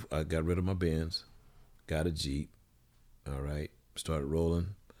got rid of my Benz, got a Jeep, all right, started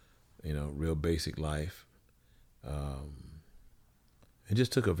rolling, real basic life, and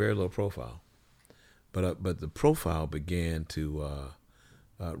just took a very low profile. But the profile began to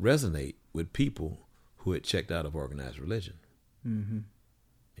resonate with people who had checked out of organized religion. Mm-hmm.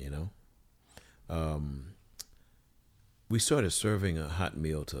 We started serving a hot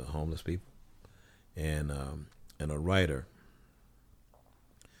meal to homeless people, and a writer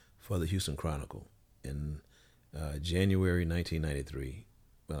for the Houston Chronicle in January 1993,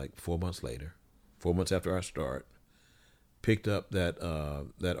 like 4 months later, 4 months after our start, picked up that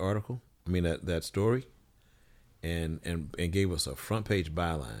article. That story, and gave us a front page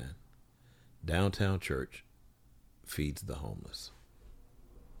byline. Downtown church feeds the homeless.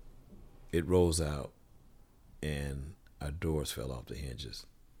 It rolls out, and our doors fell off the hinges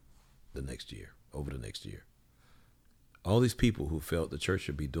over the next year. All these people who felt the church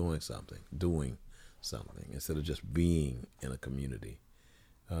should be doing something instead of just being in a community,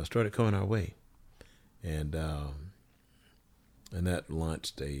 started coming our way, and that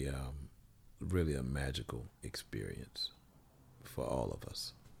launched really a magical experience for all of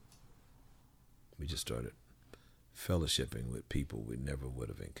us. We just started fellowshipping with people we never would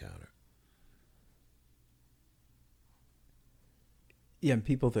have encountered. Yeah, and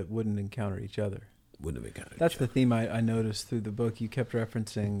people that wouldn't encounter each other. Wouldn't have encountered That's each the other. theme I noticed through the book. You kept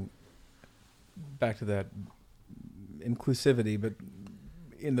referencing back to that inclusivity, but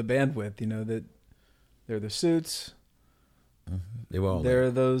in the bandwidth, that there are the suits. They were all There there.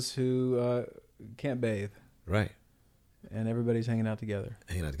 are those who can't bathe, Right. and everybody's hanging out together.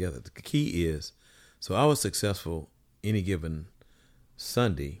 Hanging out together. The key is, so I was successful any given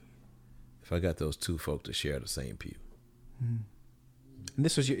Sunday if I got those two folk to share the same pew. And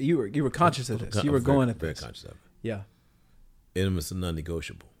this was you were conscious of this. You were going at very this. conscious of it. Yeah. And it's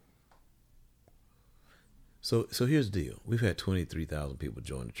non-negotiable. So here's the deal. We've had 23,000 people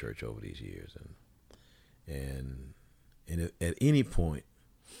join the church over these years, and at any point,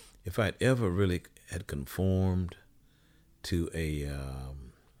 if I'd ever really had conformed to a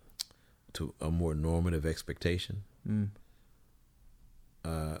more normative expectation,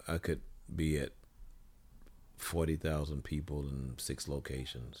 I could be at 40,000 people in 6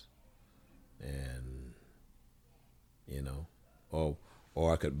 locations, and or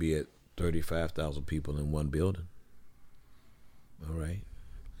I could be at 35,000 people in one building. All right.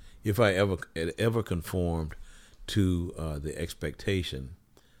 If I ever conformed to the expectation,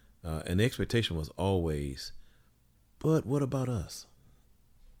 and the expectation was always, but what about us?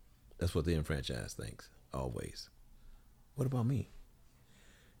 That's what the enfranchised thinks, always. What about me?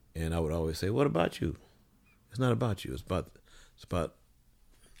 And I would always say, what about you? It's not about you. It's about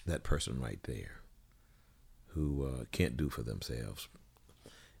that person right there who can't do for themselves.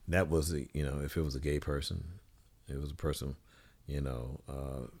 That was if it was a gay person, it was a person,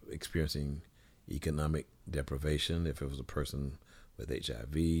 experiencing economic deprivation. If it was a person with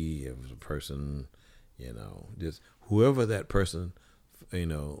HIV, if it was a person, just whoever that person,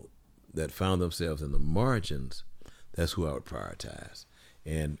 that found themselves in the margins, that's who I would prioritize.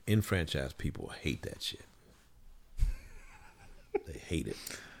 And enfranchised people hate that shit. They hate it.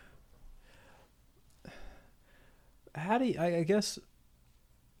 How do you, I guess,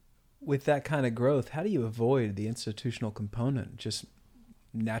 with that kind of growth, how do you avoid the institutional component just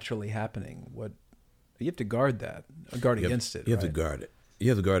naturally happening? You have to guard that, guard against it. You have to guard it. You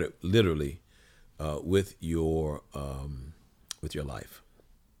have to guard it literally with your life,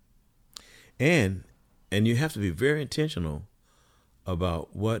 and you have to be very intentional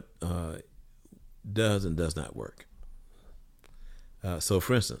about what does and does not work. So,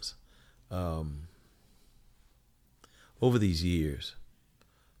 for instance, over these years,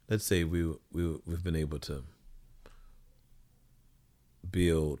 let's say we've been able to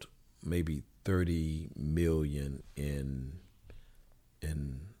build maybe 30 million in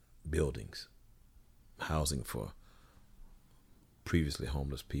buildings, housing for previously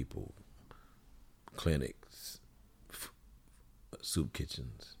homeless people, clinics, soup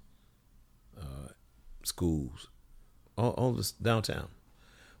kitchens, schools, all this downtown.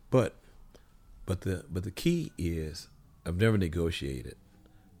 But the key is, I've never negotiated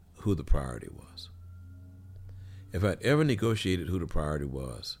who the priority was. If I'd ever negotiated who the priority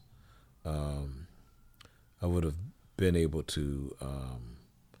was, I would have been able to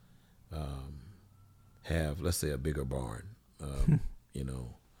have, let's say, a bigger barn,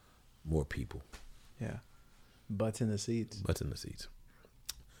 more people. Yeah. Butts in the seats.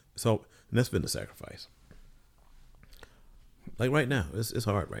 So, and that's been the sacrifice. Like right now, it's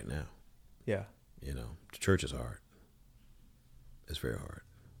hard right now. Yeah. The church is hard. It's very hard.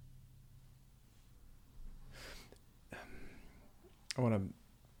 I want to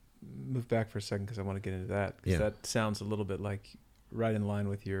move back for a second because I want to get into that. Because that sounds a little bit like right in line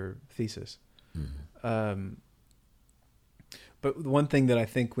with your thesis. Mm-hmm. But the one thing that I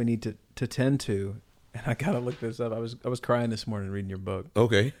think we need to tend to, and I gotta look this up. I was crying this morning reading your book.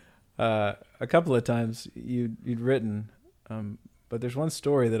 Okay. A couple of times you'd written, but there's one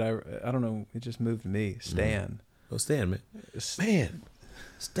story that I don't know. It just moved me. Stan. Oh, Stan, man. Stan.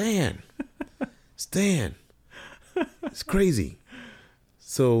 It's crazy.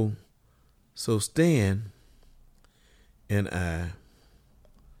 So Stan and I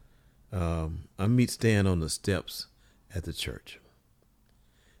meet Stan on the steps at the church.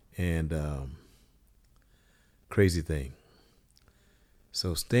 And crazy thing.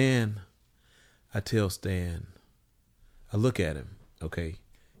 So I tell Stan, I look at him, okay,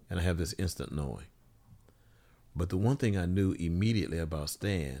 and I have this instant knowing. But the one thing I knew immediately about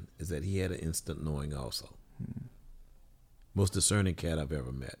Stan is that he had an instant knowing also. Most discerning cat I've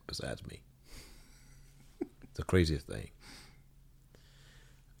ever met besides me. It's the craziest thing.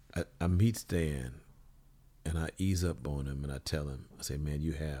 I meet Stan and I ease up on him and I tell him, I say, man,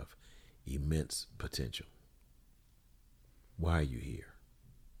 you have immense potential. Why are you here?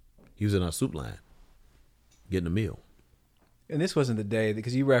 He was in our soup line getting a meal. And this wasn't the day,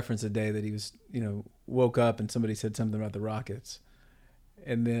 because you referenced the day that he was, woke up and somebody said something about the Rockets.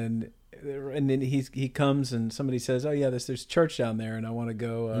 and then he comes and somebody says, "Oh yeah, there's church down there, and I want to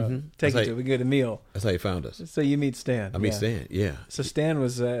go take you to. We get a meal." That's how you found us. So you meet Stan. I meet Stan. Yeah. So Stan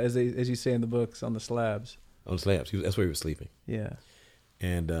was, as you say in the books, on the slabs. On the slabs. That's where he was sleeping. Yeah.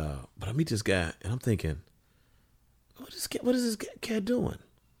 And but I meet this guy, and I'm thinking, what is this cat doing?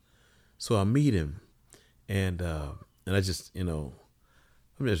 So I meet him, and I just, I'm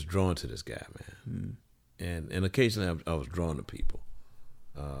just drawn to this guy, man. And occasionally I was drawn to people.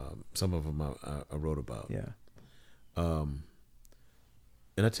 Some of them I wrote about. Yeah. And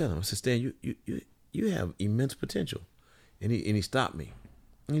I tell him, I said, Stan, you have immense potential. And he stopped me.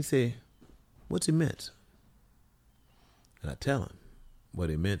 And he said, what's immense? And I tell him what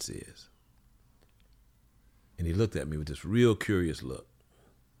immense is. And he looked at me with this real curious look.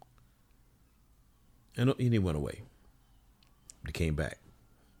 And he went away. He came back.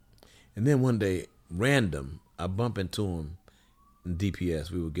 And then one day, random, I bump into him in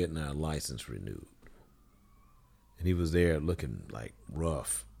DPS. We were getting our license renewed. And he was there looking like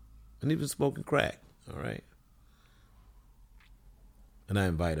rough. And he was smoking crack, all right? And I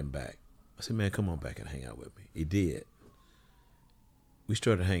invited him back. I said, man, come on back and hang out with me. He did. We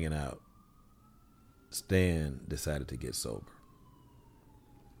started hanging out. Stan decided to get sober.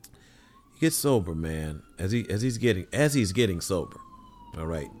 He gets sober, man, as he's getting sober. All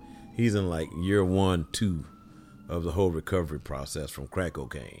right. He's in like year 1, 2 of the whole recovery process from crack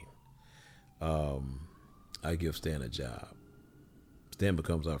cocaine. I give Stan a job. Stan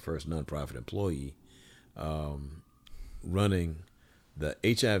becomes our first nonprofit employee, running the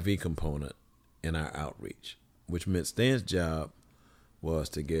HIV component in our outreach, which meant Stan's job was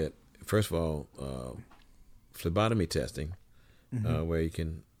to get, first of all, phlebotomy testing, where you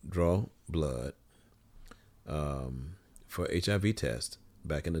can draw blood for HIV test.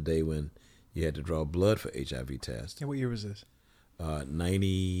 Back in the day when you had to draw blood for HIV test. Yeah, what year was this?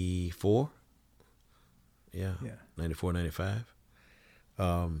 94. Yeah. 94, 95.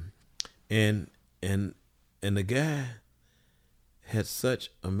 And the guy had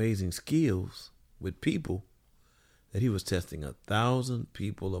such amazing skills with people that he was testing 1,000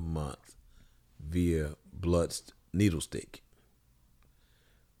 people a month via needle stick.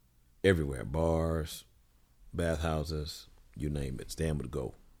 Everywhere, bars, bathhouses, you name it. Stan would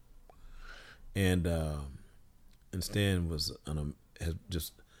go. And Stan was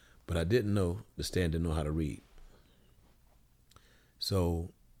but I didn't know that Stan didn't know how to read.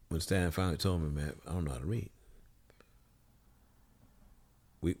 So when Stan finally told me, man, I don't know how to read.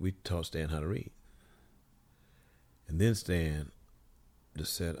 We taught Stan how to read. And then Stan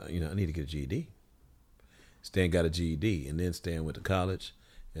just said, I need to get a GED. Stan got a GED, and then Stan went to college,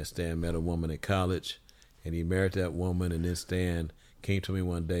 and Stan met a woman in college, and he married that woman, and then Stan came to me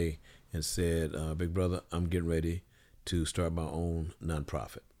one day and said, big brother, I'm getting ready to start my own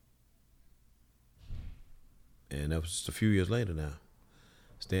nonprofit. And that was just a few years later now.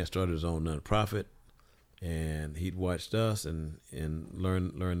 Stan started his own nonprofit, and he'd watched us and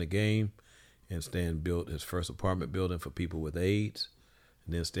learn the game. And Stan built his first apartment building for people with AIDS.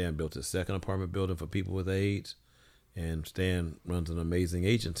 And then Stan built his second apartment building for people with AIDS. And Stan runs an amazing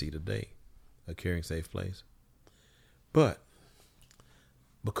agency today, A Caring Safe Place. But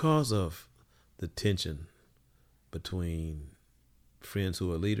because of the tension between friends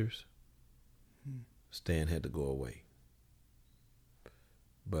who are leaders, Stan had to go away.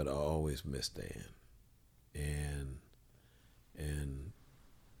 But I always miss Stan. And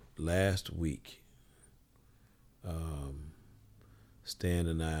last week, Stan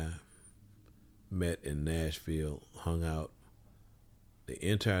and I met in Nashville, hung out the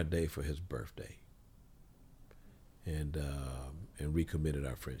entire day for his birthday, and recommitted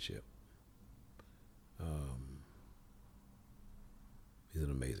our friendship. He's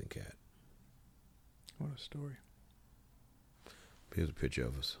an amazing cat. What a story. Here's a picture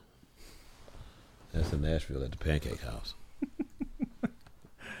of us. That's in Nashville at the Pancake House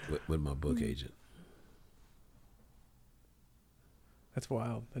with my book agent. That's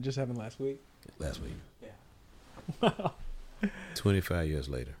wild. That just happened last week. Last week. Yeah. Wow. 25 years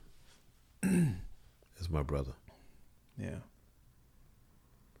later. That's my brother. Yeah.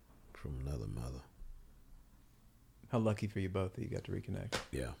 From another mother. How lucky for you both that you got to reconnect.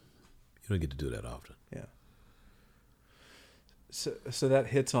 Yeah. You don't get to do that often. Yeah. So that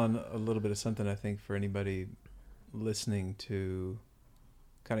hits on a little bit of something, I think, for anybody listening to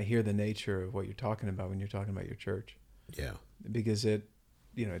kind of hear the nature of what you're talking about when you're talking about your church. Yeah. Because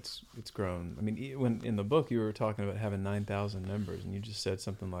it's grown. I mean, when in the book you were talking about having 9,000 members, and you just said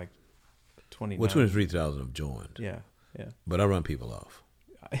something like 29. Well, 23,000 have joined. Yeah, yeah. But I run people off.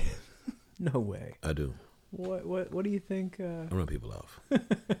 No way. I do. What do you think? I run people off.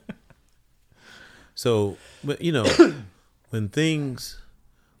 So, but when things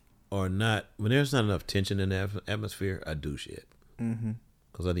are not, when there's not enough tension in the atmosphere, I do shit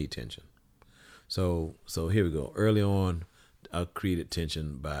because I need tension. So here we go. Early on, I created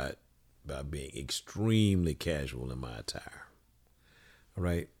tension by being extremely casual in my attire. All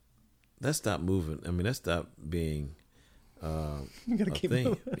right, that stopped moving. I mean, that stopped being You gotta a keep thing.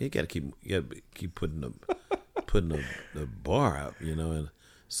 moving. You gotta keep putting the bar up, and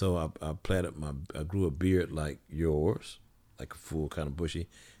so I grew a beard like yours, like a full kind of bushy.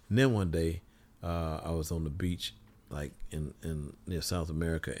 And then one day, I was on the beach, like in near South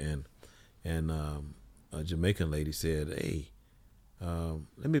America, and a Jamaican lady said, "Hey,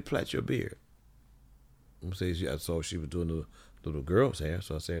 let me plait your beard." I saw she was doing the little girl's hair,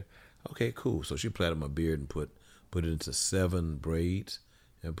 so I said, "Okay, cool." So she plaited my beard and put it into 7 braids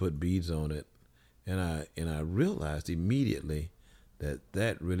and put beads on it, and I realized immediately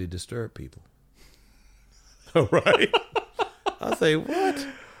that really disturbed people. All right, I say, what?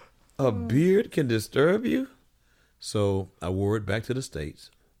 A beard can disturb you? So I wore it back to the States,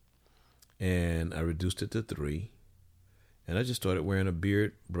 and I reduced it to 3, and I just started wearing a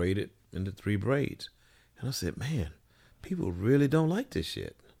beard braided into 3 braids. And I said, man, people really don't like this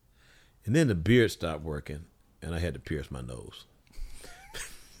shit. And then the beard stopped working, and I had to pierce my nose.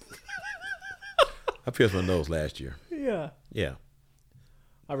 I pierced my nose last year. Yeah. Yeah.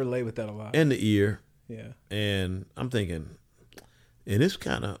 I relate with that a lot. And the ear. Yeah. And I'm thinking, and it's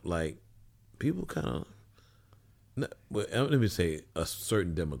kind of like, people kind of, well, let me say a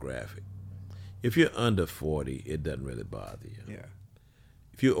certain demographic. If you're under 40, it doesn't really bother you. Yeah.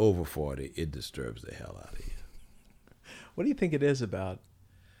 If you're over 40, it disturbs the hell out of you. What do you think it is about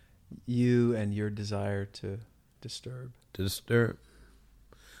you and your desire to disturb? To disturb?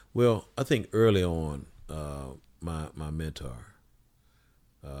 Well, I think early on, my mentor,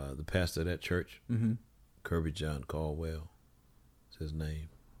 the pastor of that church, Kirby John Caldwell, is his name.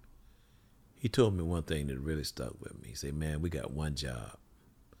 He told me one thing that really stuck with me. He said, man, we got one job,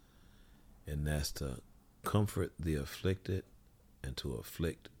 and that's to comfort the afflicted and to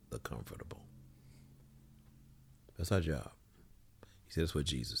afflict the comfortable. That's our job. He said that's what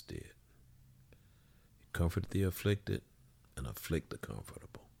Jesus did. He comforted the afflicted and afflict the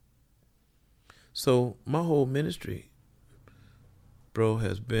comfortable. So my whole ministry, bro,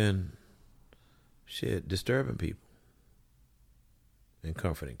 has been disturbing people and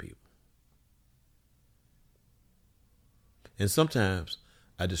comforting people. And sometimes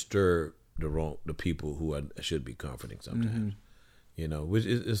I disturb the people who I should be comforting sometimes. Which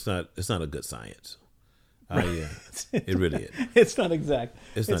it's not a good science. It really is. It's not exact.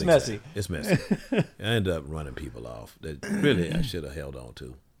 It's messy. It's messy. I end up running people off that really I should have held on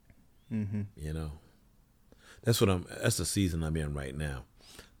to. That's the season I'm in right now.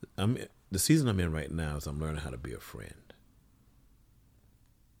 The season I'm in right now is I'm learning how to be a friend.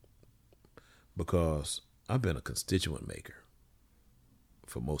 Because I've been a constituent maker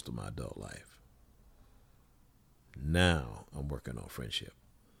for most of my adult life. Now I'm working on friendship.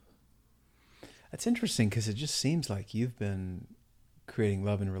 That's interesting because it just seems like you've been creating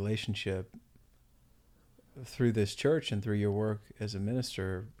love and relationship through this church and through your work as a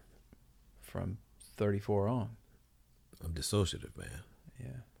minister from 34 on. I'm dissociative, man.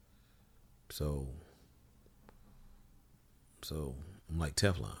 Yeah. So I'm like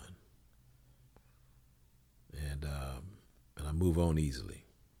Teflon. And I move on easily.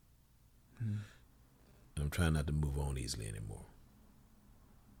 And I'm trying not to move on easily anymore.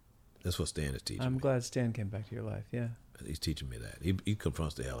 That's what Stan is teaching me. I'm glad Stan came back to your life, yeah. He's teaching me that. He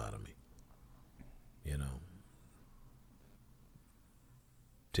confronts the hell out of me.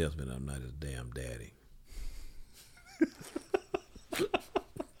 Tells me that I'm not his damn daddy.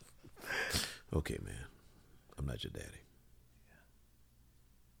 Okay, man. I'm not your daddy.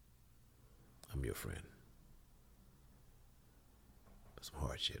 I'm your friend. That's some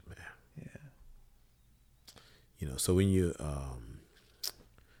hard shit, man. Yeah. So when you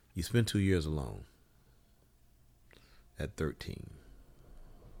spend 2 years alone at 13,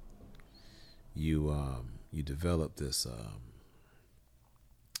 you develop this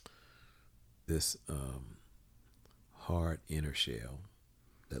hard inner shell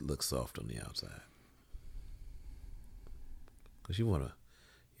that looks soft on the outside. Because you want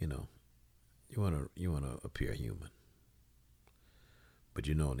to appear human. But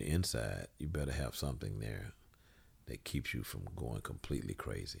on the inside, you better have something there that keeps you from going completely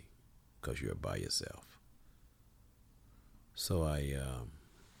crazy because you're by yourself. So I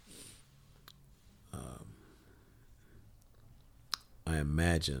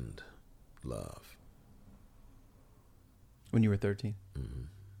imagined love. When you were 13? Mm-hmm.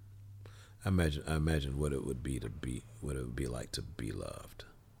 I imagine what it would be like to be loved.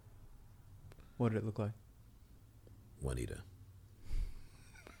 What did it look like? Juanita.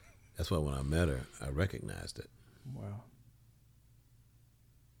 That's why when I met her, I recognized it. Wow.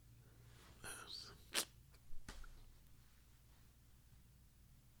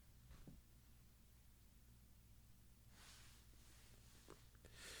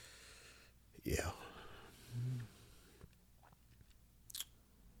 Yeah.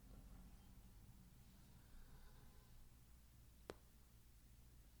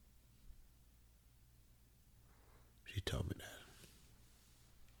 She told me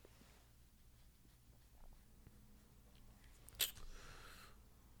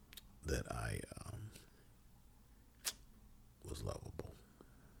that I was lovable.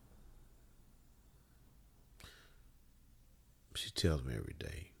 She tells me every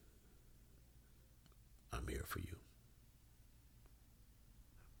day, I'm here for you.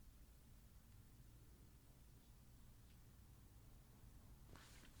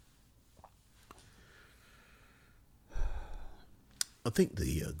 I think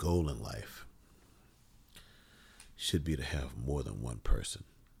the goal in life should be to have more than one person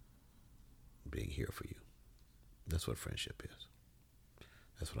being here for you. That's what friendship is.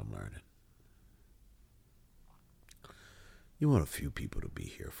 That's what I'm learning. You want a few people to be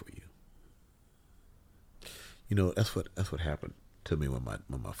here for you. You know, that's what happened to me when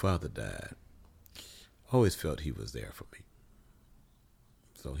my father died. I always felt he was there for me.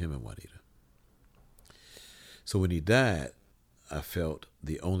 So him and Juanita. So when he died, I felt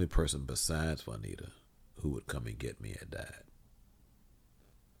the only person besides Juanita who would come and get me had died.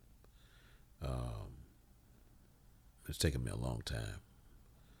 It's taken me a long time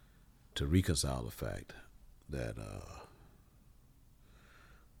to reconcile the fact that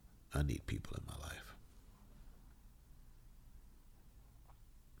I need people in my life.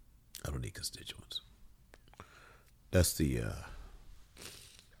 I don't need constituents. That's that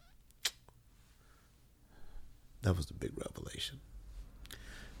was the big revelation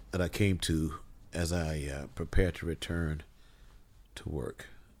that I came to as I prepared to return to work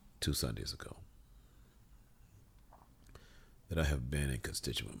 2 Sundays ago. That I have been in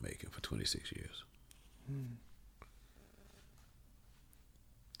constituent making for 26 years.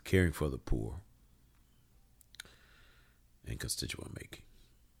 Caring for the poor and constituent making.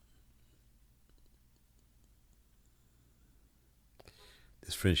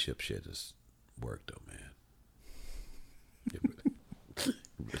 This friendship shit has worked though, man.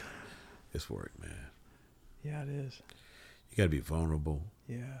 It's work, man. Yeah, it is. You got to be vulnerable.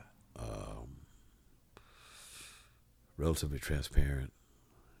 Yeah. Relatively transparent.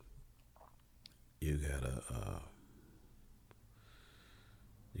 You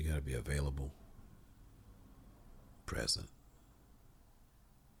gotta be available, present.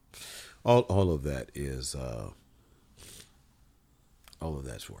 All of that is all of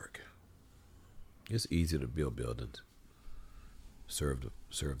that's work. It's easy to build buildings, serve the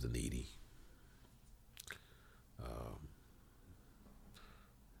needy,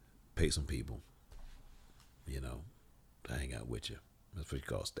 pay some people, to hang out with you. That's what you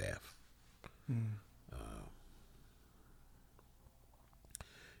call staff.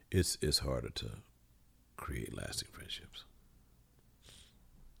 It's harder to create lasting friendships.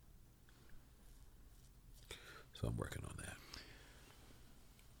 So I'm working on that.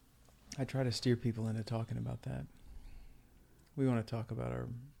 I try to steer people into talking about that. We want to talk about our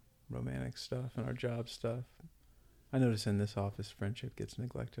romantic stuff and our job stuff. I notice in this office, friendship gets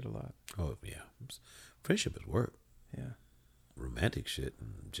neglected a lot. Oh, yeah. Friendship is work. Yeah. Romantic shit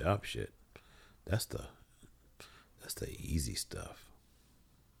and job shit. That's the easy stuff.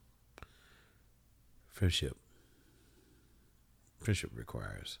 Friendship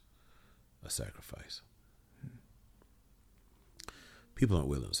requires a sacrifice. People aren't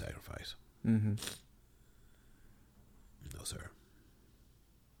willing to sacrifice. Mm-hmm. No, sir.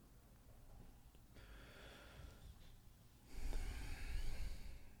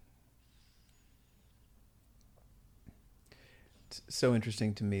 It's so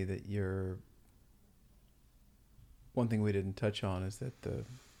interesting to me that one thing we didn't touch on is that the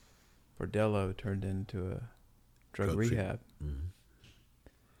bordello turned into a drug rehab. Mm-hmm.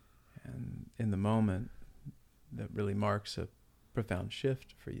 And in the moment, that really marks a profound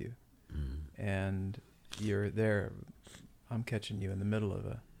shift for you. Mm-hmm. And you're there, I'm catching you in the middle of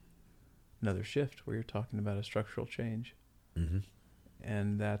another shift where you're talking about a structural change. Mm-hmm.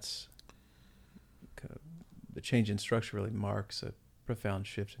 And that's, the change in structure really marks a profound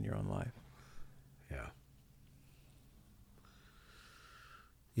shift in your own life. Yeah.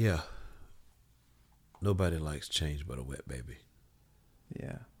 Yeah. nobody likes change but a wet baby.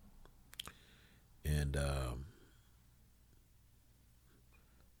 Yeah. And I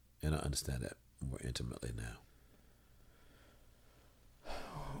understand that more intimately now.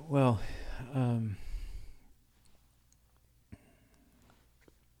 Well, I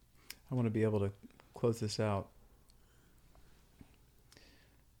want to be able to close this out.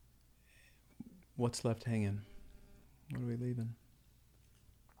 What's left hanging? What are we leaving?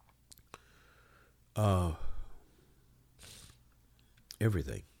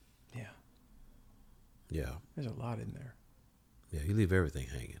 Everything. Yeah. Yeah. There's a lot in there. Yeah, you leave everything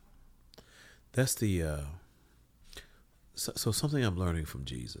hanging. That's the so something I'm learning from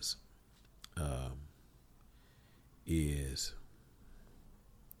Jesus is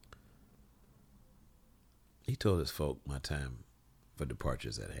he told his folk, my time for departure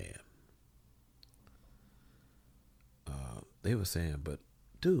is at hand. They were saying, but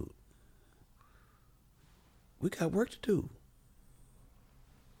dude, we got work to do.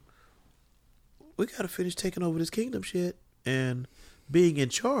 We got to finish taking over this kingdom shit and being in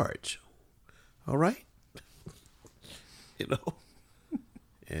charge. All right? You know?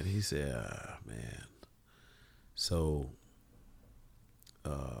 And he said, man. So,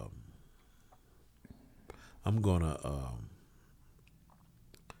 I'm gonna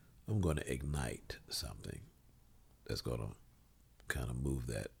ignite something that's gonna kind of move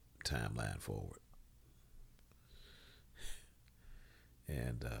that timeline forward.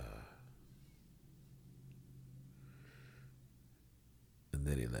 And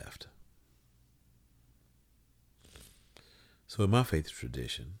then he left. So in my faith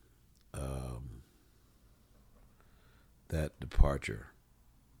tradition, that departure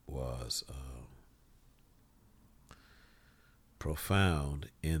was profound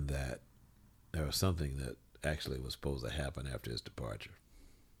in that there was something that actually was supposed to happen after his departure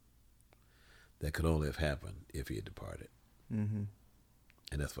that could only have happened if he had departed. Mm-hmm.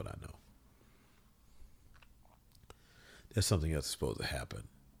 And that's what I know. There's something else supposed to happen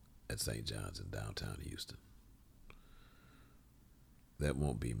at St. John's in downtown Houston. That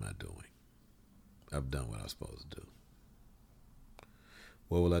won't be my doing. I've done what I was supposed to do.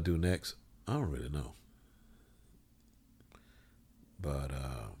 What will I do next? I don't really know. But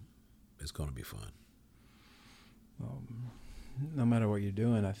it's going to be fun. Well, no matter what you're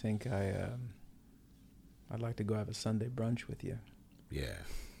doing, I think I'd like to go have a Sunday brunch with you. Yeah,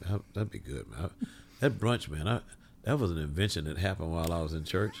 that'd be good, man. That brunch, man, that was an invention that happened while I was in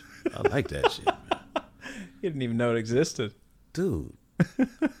church. I like that shit, man. You didn't even know it existed. Dude,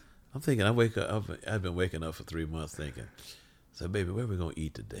 I'm thinking, I've been waking up for 3 months thinking, so baby, where we going to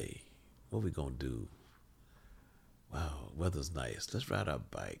eat today? What we going to do? Wow, weather's nice. Let's ride our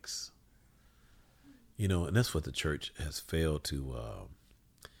bikes. You know, and that's what the church has failed to,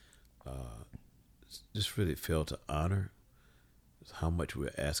 just really failed to honor, is how much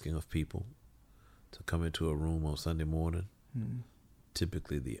we're asking of people to come into a room on Sunday morning,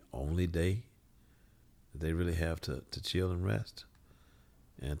 typically the only day that they really have to chill and rest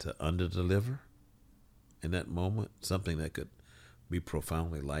and to under-deliver in that moment, something that could be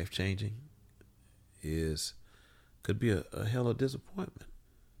profoundly life-changing could be a hell of a disappointment.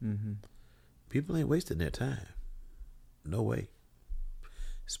 Mm-hmm. People ain't wasting their time. No way.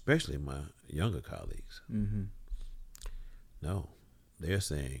 Especially my younger colleagues. Mm-hmm. No. They're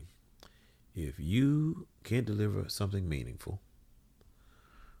saying, if you can't deliver something meaningful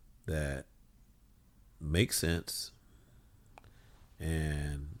that makes sense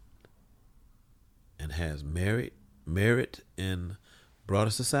and has merit in broader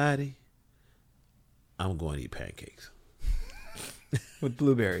society, I'm going to eat pancakes. With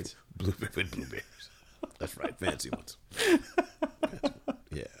blueberries. With blueberries. That's right. Fancy ones.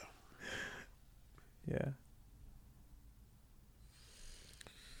 Yeah. Yeah.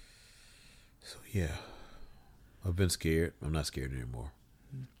 So, yeah. I've been scared. I'm not scared anymore.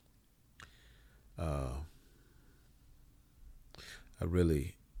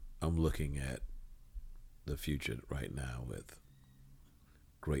 I'm looking at the future right now with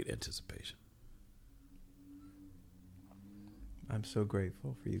great anticipation. I'm so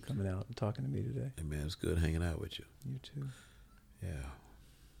grateful for you coming out and talking to me today. Hey, man, it's good hanging out with you. You too. Yeah.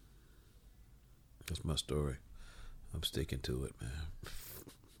 That's my story. I'm sticking to it, man.